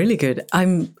 There. It's really good.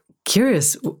 I'm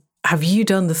curious, have you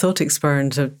done the thought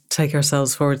experiment to take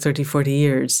ourselves forward 30, 40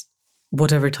 years,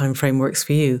 whatever time frame works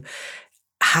for you?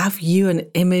 Have you an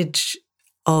image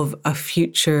of a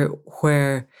future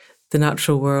where the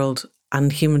natural world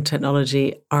and human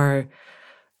technology are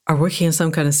working in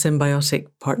some kind of symbiotic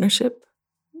partnership?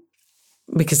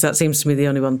 Because that seems to me the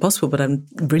only one possible, but I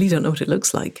really don't know what it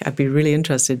looks like. I'd be really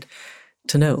interested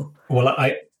to know. Well,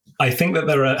 I think that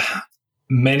there are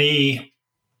many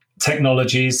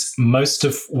technologies, most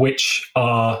of which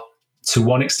are to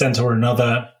one extent or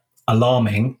another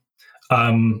alarming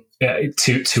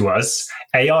to us,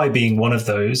 AI being one of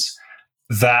those,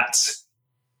 that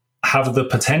have the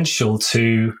potential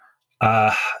to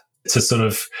sort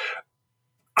of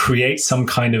create some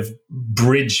kind of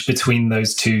bridge between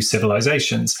those two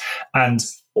civilizations. And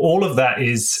all of that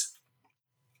is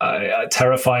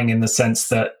terrifying in the sense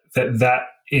that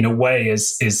in a way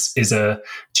is a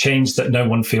change that no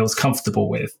one feels comfortable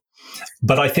with.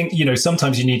 But I think,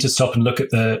 sometimes you need to stop and look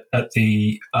at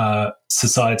the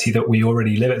society that we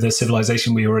already live in, the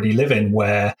civilization we already live in,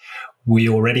 where we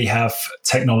already have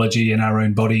technology in our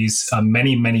own bodies.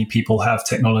 Many, many people have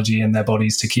technology in their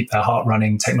bodies to keep their heart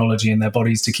running, technology in their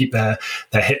bodies to keep their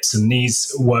hips and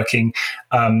knees working.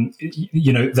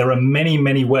 There are many,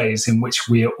 many ways in which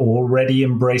we are already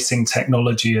embracing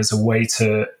technology as a way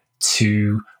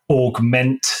to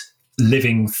augment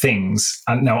living things.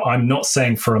 And now I'm not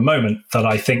saying for a moment that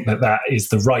I think that is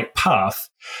the right path,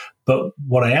 but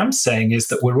what I am saying is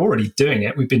that we're already doing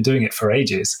it. We've been doing it for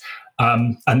ages.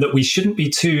 And that we shouldn't be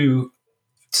too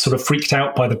sort of freaked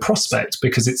out by the prospect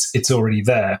because it's already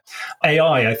there.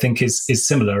 AI, I think, is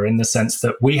similar in the sense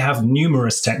that we have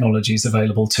numerous technologies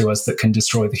available to us that can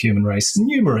destroy the human race.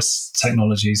 Numerous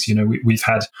technologies. We've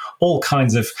had all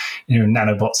kinds of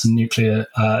nanobots and nuclear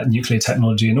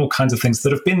technology and all kinds of things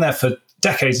that have been there for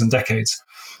decades and decades.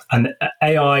 And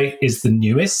AI is the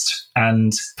newest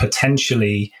and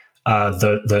potentially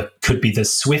could be the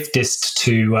swiftest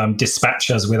to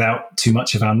dispatch us without too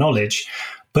much of our knowledge.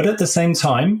 But at the same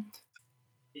time,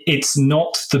 it's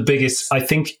not the biggest. I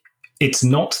think it's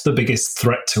not the biggest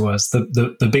threat to us.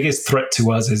 The biggest threat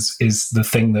to us is the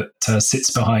thing that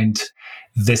sits behind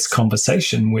this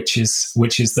conversation, which is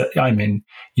that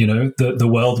the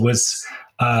world was.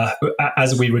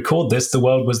 As we record this, the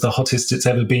world was the hottest it's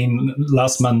ever been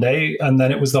last Monday, and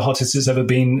then it was the hottest it's ever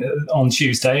been on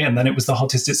Tuesday, and then it was the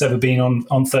hottest it's ever been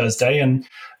on Thursday, and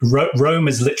Rome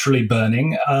is literally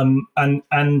burning.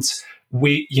 And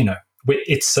we,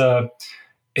 it's a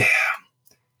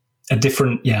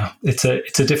different,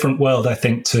 it's a different world, I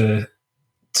think, to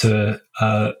the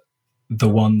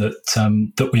one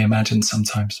that we imagine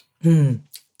sometimes.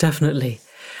 Definitely.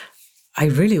 I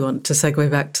really want to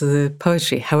segue back to the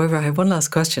poetry. However, I have one last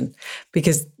question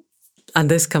because,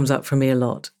 and this comes up for me a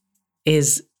lot,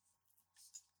 is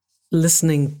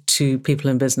listening to people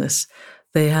in business.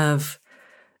 They have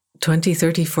 20,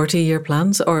 30, 40-year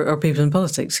plans, or people in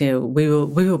politics. We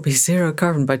will be zero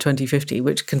carbon by 2050,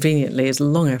 which conveniently is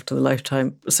long after the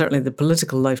lifetime, certainly the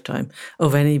political lifetime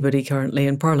of anybody currently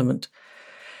in Parliament.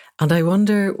 And I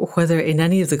wonder whether in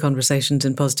any of the conversations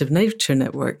in Positive Nature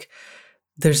Network,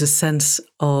 there's a sense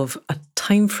of a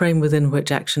time frame within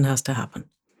which action has to happen.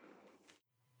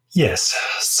 Yes.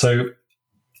 So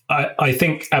I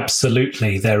think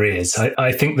absolutely there is.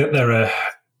 I think that there are,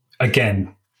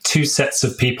 again, two sets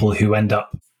of people who end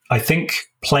up, I think,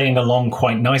 playing along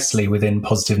quite nicely within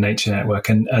Positive Nature Network.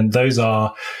 And those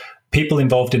are people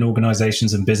involved in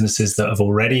organizations and businesses that have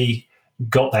already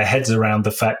got their heads around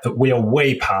the fact that we are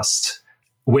way past.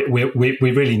 We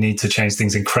really need to change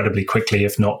things incredibly quickly,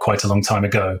 if not quite a long time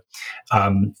ago,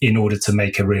 in order to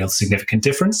make a real significant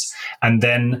difference. And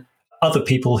then other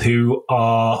people who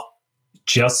are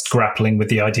just grappling with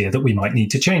the idea that we might need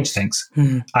to change things.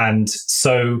 And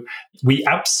so we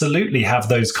absolutely have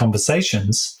those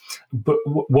conversations. But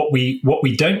what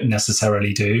we don't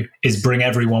necessarily do is bring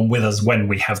everyone with us when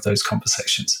we have those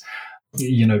conversations.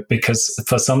 because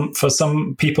for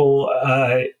some people,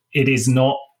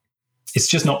 it's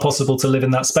just not possible to live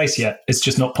in that space yet. It's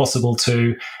just not possible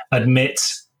to admit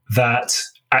that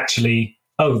actually,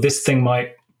 oh, this thing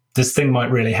might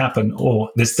really happen, or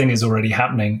this thing is already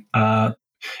happening.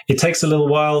 It takes a little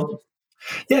while.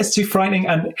 Yeah, it's too frightening.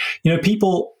 And,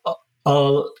 people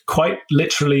are quite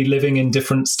literally living in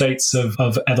different states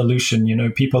of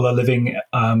evolution. People are living,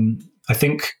 I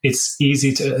think it's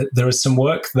easy there is some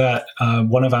work that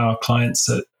one of our clients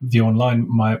at View Online,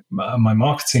 my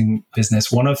marketing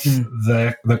business, one of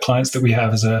the clients that we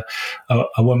have is a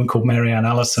woman called Marianne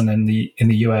Allison in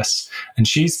the US. And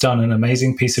she's done an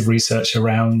amazing piece of research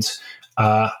around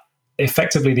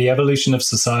effectively the evolution of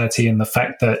society, and the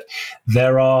fact that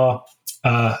there are,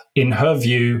 in her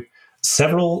view,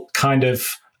 several kind of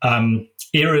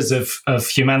eras of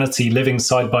humanity living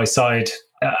side by side.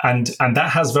 And that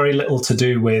has very little to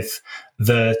do with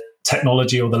the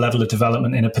technology or the level of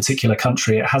development in a particular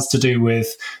country. It has to do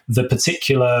with the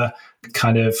particular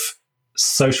kind of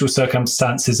social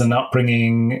circumstances and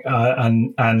upbringing,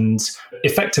 and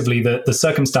effectively the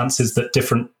circumstances that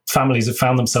different families have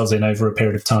found themselves in over a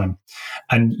period of time.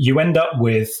 And you end up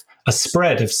with a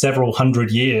spread of several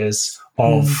hundred years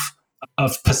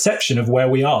of perception of where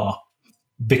we are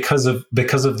because of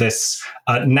this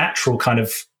natural kind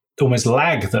of almost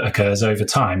lag that occurs over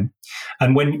time.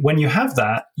 And when you have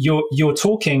that,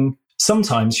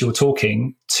 sometimes you're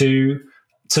talking to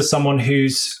someone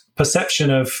whose perception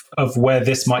of where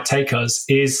this might take us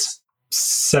is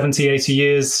 70, 80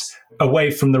 years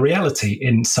away from the reality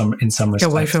in some respects.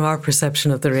 Away from our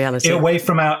perception of the reality. Away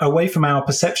from our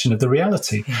perception of the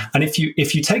reality. Yeah. And if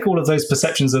you take all of those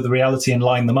perceptions of the reality and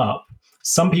line them up,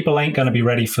 some people ain't going to be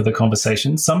ready for the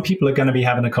conversation. Some people are going to be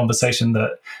having a conversation that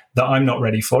I'm not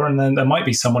ready for. And then there might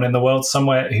be someone in the world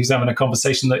somewhere who's having a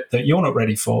conversation that you're not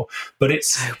ready for. But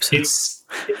it's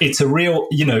a real,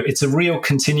 it's a real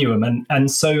continuum. And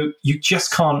so you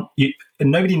just can't,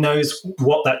 nobody knows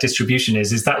what that distribution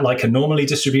is. Is that like a normally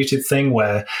distributed thing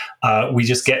where we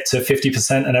just get to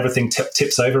 50% and everything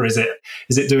tips over? Is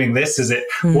it doing this?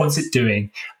 What's it doing?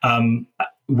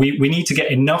 We need to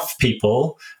get enough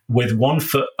people with one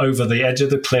foot over the edge of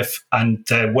the cliff and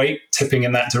their weight tipping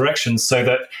in that direction so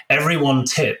that everyone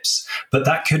tips. But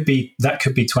that could be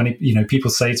 20, people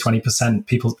say 20%.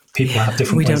 People have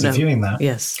different ways of viewing that.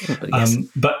 Yes.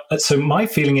 But so my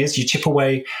feeling is you chip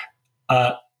away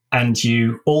and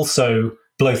you also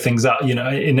blow things up,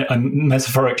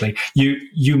 metaphorically.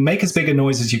 You make as big a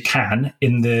noise as you can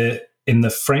in the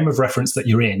frame of reference that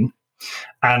you're in,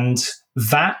 and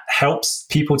that helps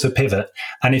people to pivot.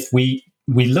 And if we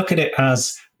look at it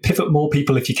as pivot more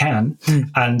people if you can,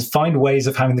 and find ways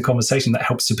of having the conversation that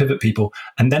helps to pivot people,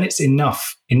 and then it's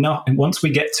enough. And once we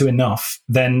get to enough,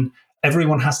 then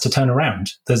everyone has to turn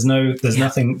around. There's no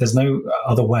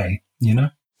other way,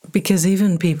 Because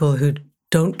even people who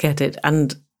don't get it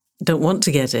and don't want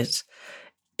to get it,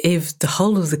 if the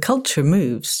whole of the culture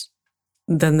moves,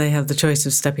 then they have the choice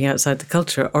of stepping outside the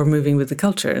culture or moving with the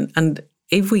culture. And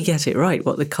if we get it right,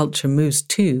 what the culture moves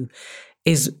to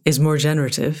is more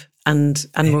generative and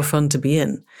more fun to be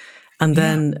in. And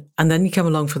then you come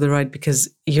along for the ride because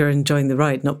you're enjoying the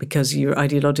ride, not because you're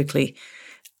ideologically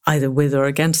either with or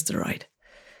against the ride.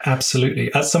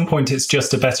 Absolutely. At some point, it's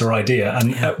just a better idea.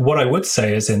 And what I would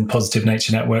say is in Positive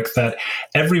Nature Network that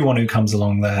everyone who comes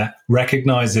along there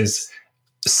recognizes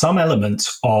some element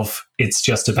of it's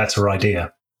just a better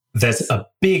idea. There's a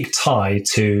big tie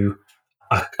to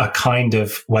a kind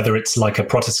of, whether it's like a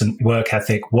Protestant work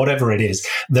ethic, whatever it is,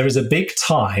 there is a big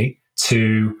tie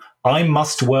to I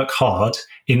must work hard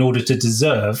in order to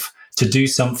deserve to do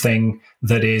something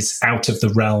that is out of the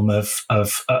realm of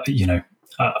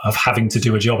having to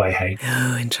do a job I hate.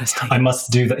 Oh, interesting. I must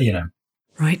do that,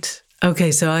 Right.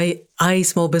 Okay. So I,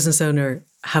 small business owner,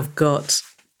 have got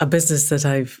a business that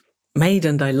I've made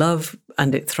and I love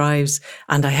and it thrives,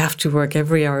 and I have to work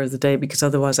every hour of the day because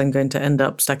otherwise I'm going to end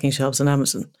up stacking shelves on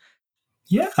Amazon.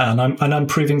 Yeah, and I'm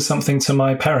proving something to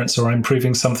my parents, or I'm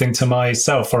proving something to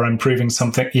myself, or I'm proving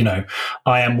something,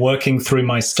 I am working through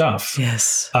my stuff.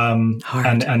 Yes. And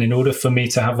in order for me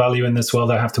to have value in this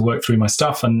world, I have to work through my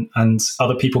stuff, and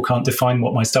other people can't define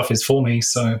what my stuff is for me.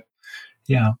 So,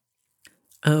 yeah.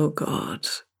 Oh, God.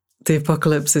 The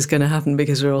apocalypse is going to happen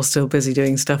because we're all still busy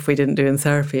doing stuff we didn't do in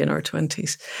therapy in our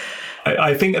 20s.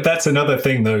 I think that's another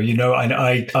thing, though.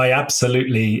 I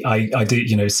absolutely, I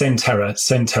do, same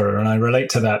terror, and I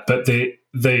relate to that. But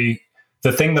the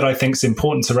thing that I think is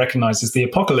important to recognize is the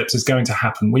apocalypse is going to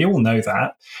happen. We all know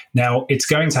that. Now, it's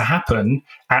going to happen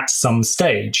at some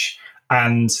stage,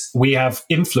 and we have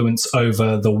influence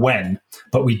over the when,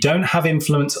 but we don't have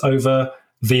influence over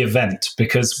the event,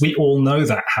 because we all know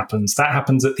that happens. That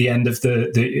happens at the end of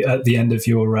at the end of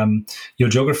your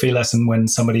geography lesson, when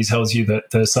somebody tells you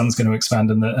that the sun's going to expand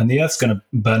and the Earth's going to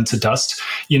burn to dust.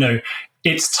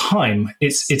 It's time.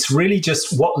 It's really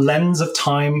just, what lens of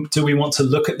time do we want to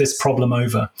look at this problem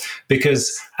over?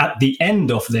 Because at the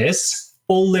end of this,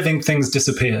 all living things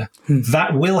disappear.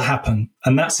 That will happen.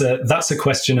 And that's a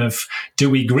question of, do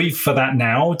we grieve for that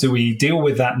now? Do we deal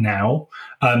with that now?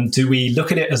 Do we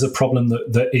look at it as a problem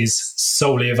that is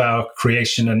solely of our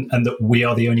creation, and that we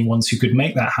are the only ones who could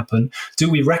make that happen? Do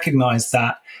we recognize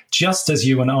that just as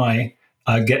you and I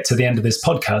get to the end of this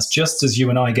podcast, just as you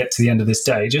and I get to the end of this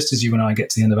day, just as you and I get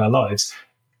to the end of our lives,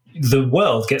 the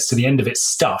world gets to the end of its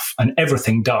stuff and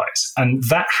everything dies, and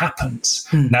that happens.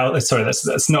 Now, sorry,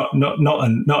 that's not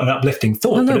an uplifting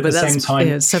thought, but at the same time,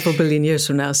 it's several billion years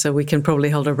from now, so we can probably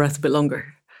hold our breath a bit longer.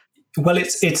 Well,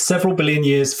 it's several billion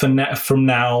years from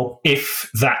now, if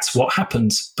that's what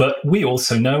happens. But we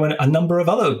also know a number of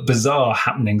other bizarre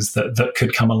happenings that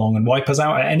could come along and wipe us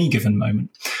out at any given moment.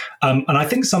 And I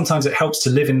think sometimes it helps to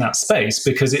live in that space,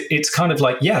 because it's kind of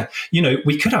like,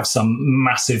 we could have some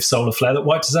massive solar flare that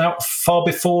wipes us out far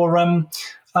before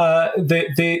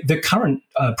the current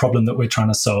problem that we're trying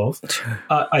to solve.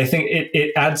 I think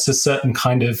it adds a certain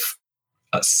kind of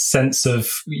a sense of,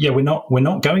 we're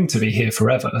not going to be here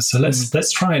forever, so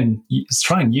let's try and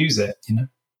use it.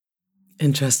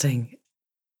 Interesting.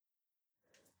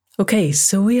 Okay,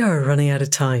 so we are running out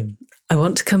of time. I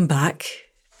want to come back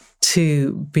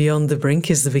to Beyond the Brink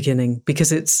is the beginning,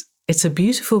 because it's a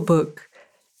beautiful book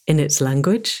in its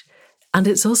language, and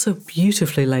it's also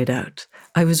beautifully laid out.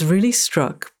 I was really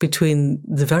struck between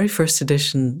the very first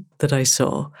edition that I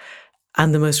saw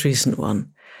and the most recent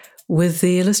one, with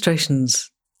the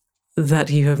illustrations that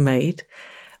you have made,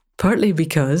 partly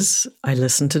because I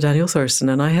listened to Daniel Thurston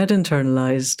and I had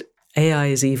internalized AI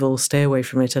is evil, stay away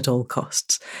from it at all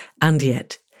costs. And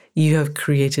yet you have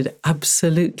created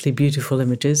absolutely beautiful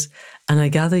images, and I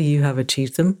gather you have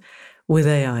achieved them with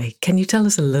AI. Can you tell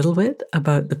us a little bit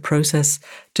about the process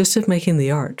just of making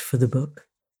the art for the book?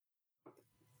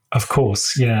 Of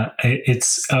course, yeah.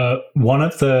 It's one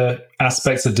of the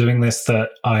aspects of doing this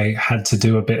that I had to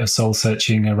do a bit of soul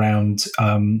searching around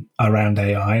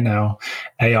AI. Now,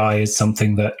 AI is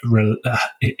something that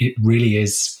it really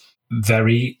is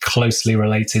very closely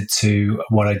related to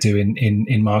what I do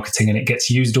in marketing, and it gets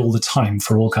used all the time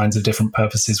for all kinds of different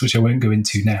purposes, which I won't go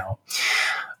into now.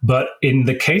 But in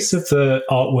the case of the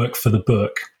artwork for the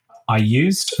book, I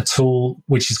used a tool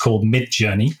which is called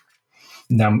Midjourney.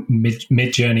 Now,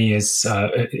 Midjourney is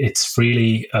it's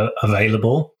freely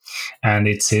available, and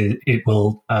it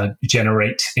will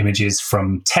generate images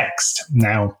from text.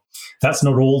 Now, that's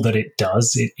not all that it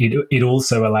does. It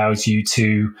also allows you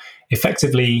to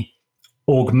effectively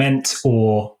augment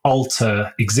or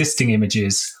alter existing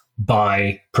images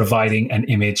by providing an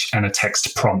image and a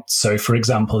text prompt. So, for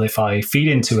example, if I feed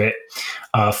into it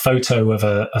a photo of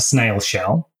a snail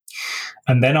shell,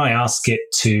 and then I ask it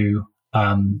to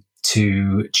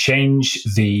change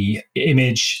the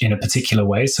image in a particular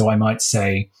way. So I might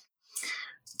say,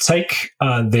 take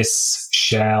this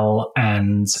shell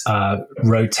and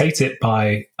rotate it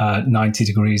by 90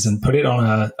 degrees and put it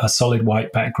on a solid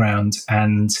white background.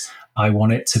 And I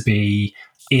want it to be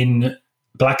in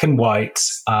black and white,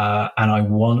 and I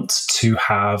want to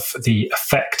have the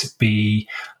effect be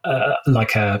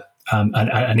like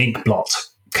an ink blot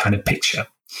kind of picture.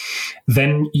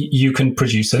 Then you can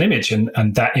produce an image,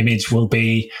 and that image will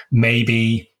be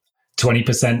maybe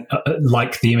 20%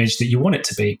 like the image that you want it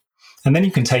to be. And then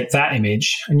you can take that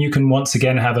image and you can once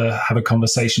again have a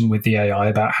conversation with the AI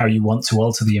about how you want to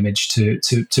alter the image to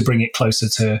bring it closer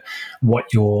to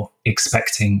what you're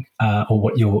expecting, or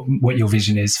what your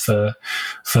vision is for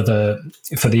the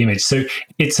image. So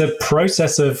it's a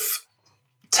process of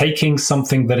taking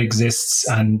something that exists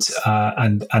and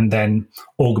then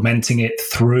augmenting it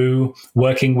through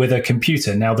working with a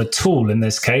computer. Now, the tool in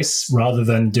this case, rather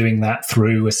than doing that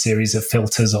through a series of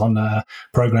filters on a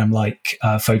program like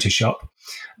Photoshop,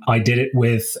 I did it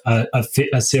with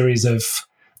a series of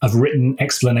written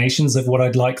explanations of what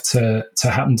I'd like to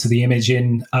happen to the image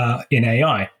in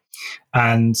AI.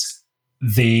 And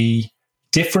the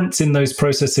difference in those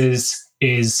processes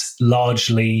is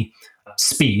largely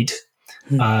speed.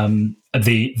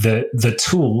 The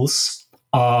tools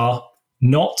are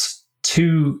not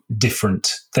too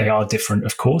different. They are different,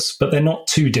 of course, but they're not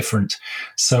too different.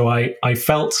 So I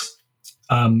felt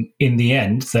in the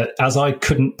end that as I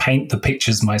couldn't paint the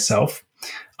pictures myself,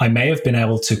 I may have been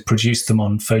able to produce them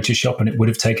on Photoshop, and it would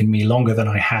have taken me longer than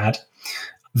I had.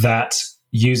 That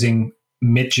using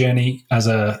Midjourney as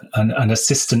an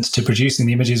assistant to producing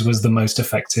the images was the most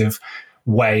effective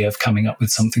way of coming up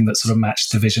with something that sort of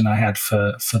matched the vision I had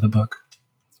for the book.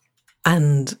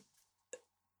 And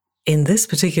in this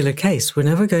particular case, we're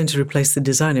never going to replace the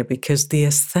designer because the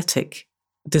aesthetic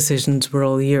decisions were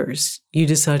all yours. You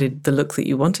decided the look that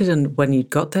you wanted and when you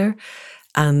got there.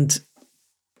 And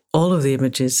all of the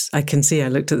images, I can see, I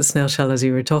looked at the snail shell as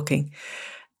you were talking.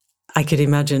 I could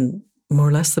imagine more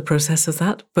or less the process of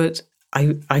that, but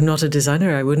I'm not a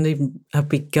designer. I wouldn't even have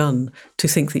begun to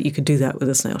think that you could do that with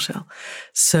a snail shell.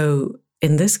 So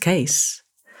in this case,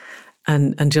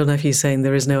 and Jill Nephew saying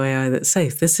there is no AI that's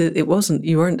safe.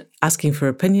 You weren't asking for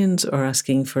opinions or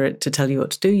asking for it to tell you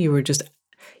what to do. You were just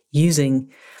using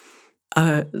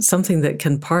something that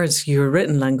can parse your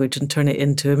written language and turn it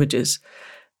into images,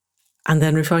 and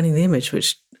then refining the image,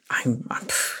 which I'm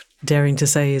daring to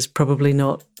say is probably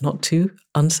not too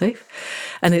unsafe.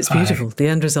 And it's beautiful. The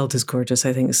end result is gorgeous,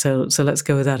 I think. So let's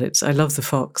go with that. I love the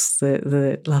fox,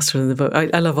 the last one in the book.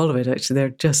 I love all of it, actually. They're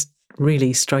just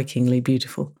really strikingly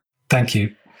beautiful. Thank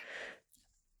you.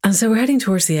 And so we're heading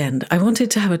towards the end. I wanted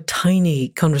to have a tiny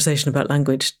conversation about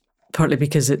language, partly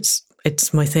because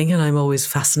it's my thing and I'm always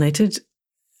fascinated,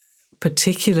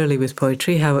 particularly with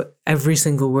poetry, how every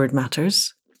single word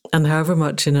matters. And however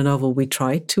much in a novel we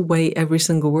try to weigh every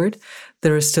single word,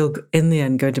 there are still, in the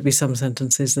end, going to be some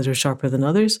sentences that are sharper than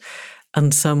others,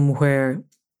 and some where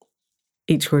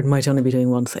each word might only be doing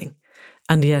one thing.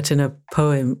 And yet in a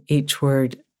poem, each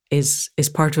word is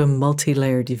part of a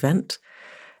multi-layered event.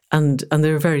 And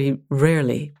there are very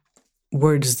rarely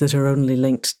words that are only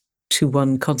linked to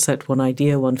one concept, one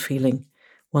idea, one feeling,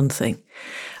 one thing.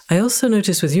 I also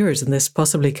noticed with yours, and this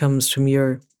possibly comes from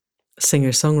your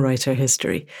singer-songwriter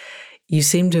history, you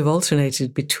seem to have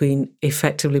alternated between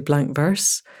effectively blank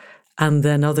verse and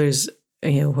then others,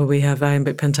 where we have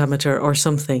iambic pentameter or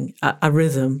something, a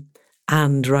rhythm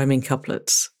and rhyming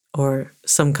couplets or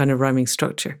some kind of rhyming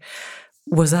structure.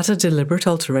 Was that a deliberate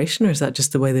alteration, or is that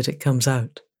just the way that it comes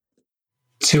out?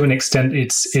 To an extent,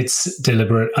 it's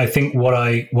deliberate. I think what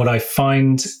I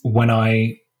find when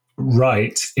I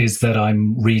write is that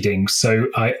I'm reading. So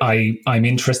I'm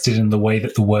interested in the way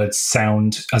that the words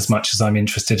sound as much as I'm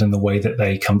interested in the way that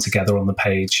they come together on the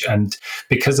page. And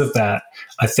because of that,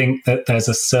 I think that there's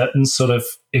a certain sort of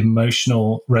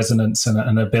emotional resonance and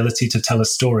an ability to tell a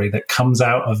story that comes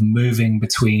out of moving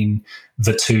between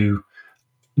the two,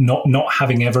 not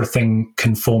having everything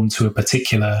conform to a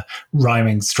particular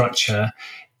rhyming structure.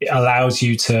 It allows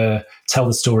you to tell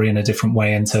the story in a different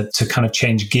way and to kind of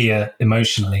change gear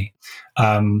emotionally.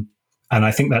 And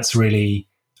I think that's really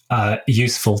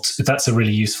useful. That's a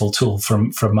really useful tool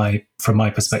from my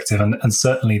perspective. And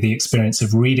certainly the experience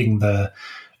of reading the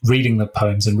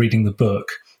poems and reading the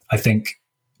book, I think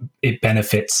it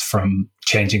benefits from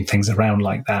changing things around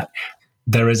like that.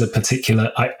 There is a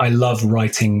particular, I love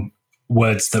writing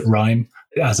words that rhyme.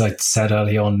 As I said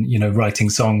early on, writing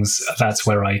songs, that's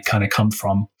where I kind of come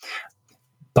from.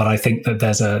 But I think that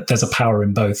there's a power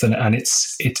in both, and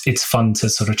it's fun to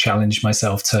sort of challenge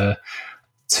myself to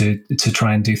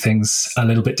try and do things a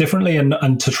little bit differently,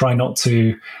 and to try not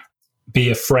to be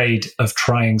afraid of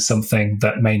trying something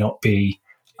that may not be,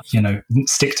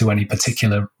 stick to any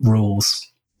particular rules.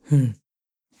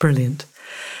 Brilliant.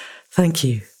 Thank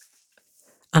you.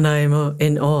 And I am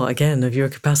in awe, again, of your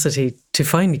capacity to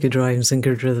find good rhymes and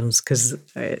good rhythms, because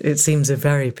it seems a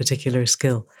very particular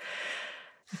skill.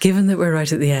 Given that we're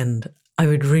right at the end, I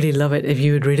would really love it if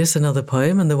you would read us another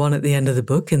poem, and the one at the end of the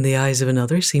book, In the Eyes of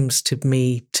Another, seems to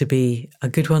me to be a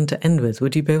good one to end with.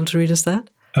 Would you be able to read us that?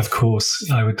 Of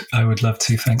course, I would love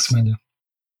to. Thanks, Amanda.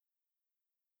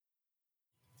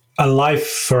 A life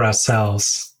for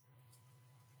ourselves.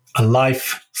 A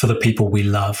life for the people we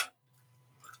love.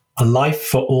 A life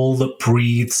for all that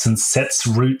breathes and sets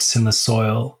roots in the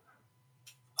soil.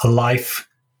 A life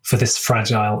for this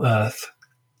fragile earth.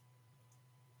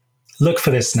 Look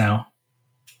for this now,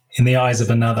 in the eyes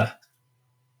of another.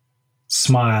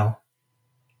 Smile.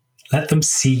 Let them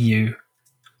see you.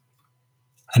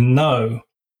 And know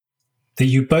that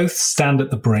you both stand at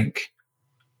the brink,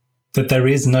 that there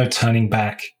is no turning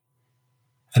back,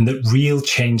 and that real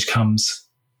change comes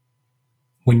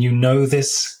when you know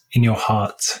this in your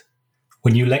heart,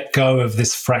 when you let go of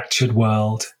this fractured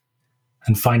world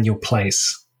and find your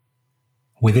place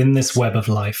within this web of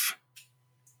life,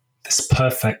 this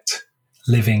perfect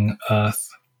living earth.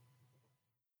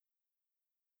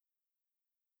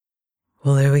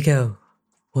 Well, there we go.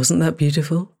 Wasn't that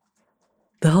beautiful?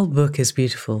 The whole book is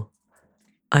beautiful.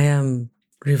 I am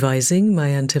revising my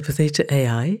antipathy to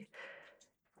AI,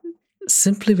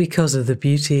 simply because of the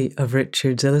beauty of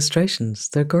Richard's illustrations.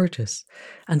 They're gorgeous.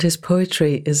 And his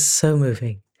poetry is so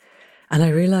moving. And I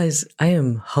realise I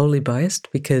am wholly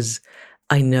biased because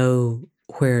I know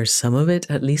where some of it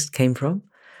at least came from.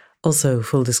 Also,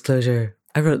 full disclosure,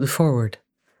 I wrote the foreword.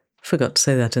 Forgot to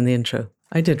say that in the intro.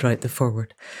 I did write the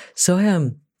foreword. So I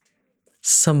am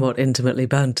somewhat intimately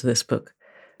bound to this book.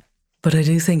 But I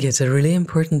do think it's a really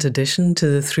important addition to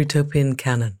the Thrutopian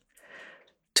canon,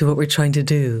 to what we're trying to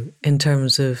do in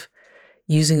terms of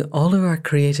using all of our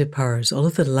creative powers, all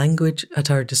of the language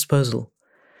at our disposal,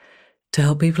 to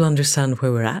help people understand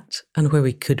where we're at and where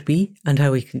we could be and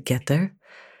how we could get there.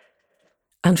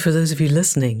 And for those of you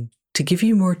listening, to give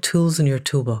you more tools in your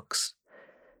toolbox.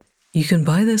 You can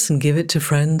buy this and give it to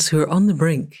friends who are on the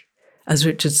brink. As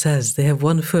Richard says, they have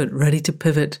one foot ready to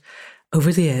pivot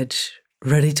over the edge,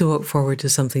 ready to walk forward to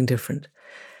something different.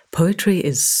 Poetry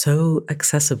is so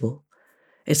accessible.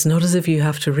 It's not as if you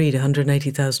have to read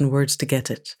 180,000 words to get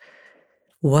it.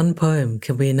 One poem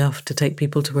can be enough to take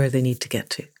people to where they need to get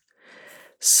to.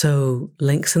 So,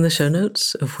 links in the show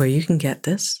notes of where you can get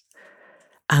this.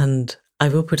 And I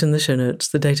will put in the show notes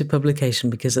the date of publication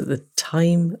because at the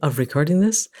time of recording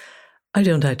this, I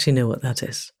don't actually know what that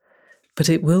is. But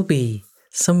it will be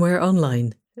somewhere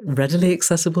online, readily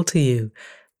accessible to you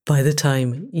by the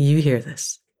time you hear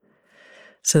this.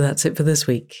 So that's it for this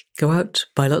week. Go out,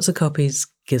 buy lots of copies,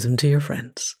 give them to your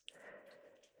friends.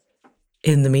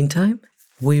 In the meantime,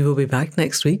 we will be back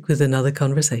next week with another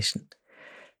conversation.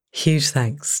 Huge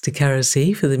thanks to Cara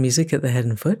C for the music at the head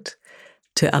and foot,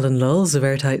 to Alan Lawles of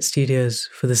Airtight Studios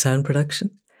for the sound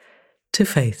production, to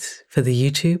Faith for the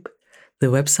YouTube, the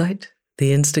website,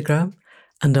 the Instagram,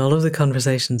 and all of the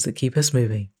conversations that keep us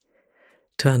moving,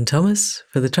 to Anne Thomas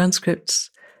for the transcripts,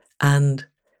 and,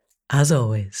 as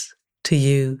always, to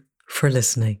you for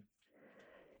listening.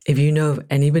 If you know of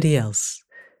anybody else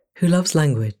who loves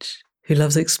language, who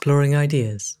loves exploring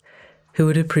ideas, who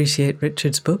would appreciate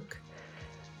Richard's book,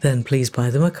 then please buy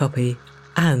them a copy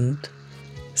and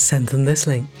send them this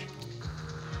link.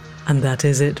 And that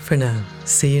is it for now.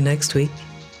 See you next week.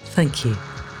 Thank you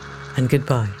and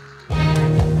goodbye.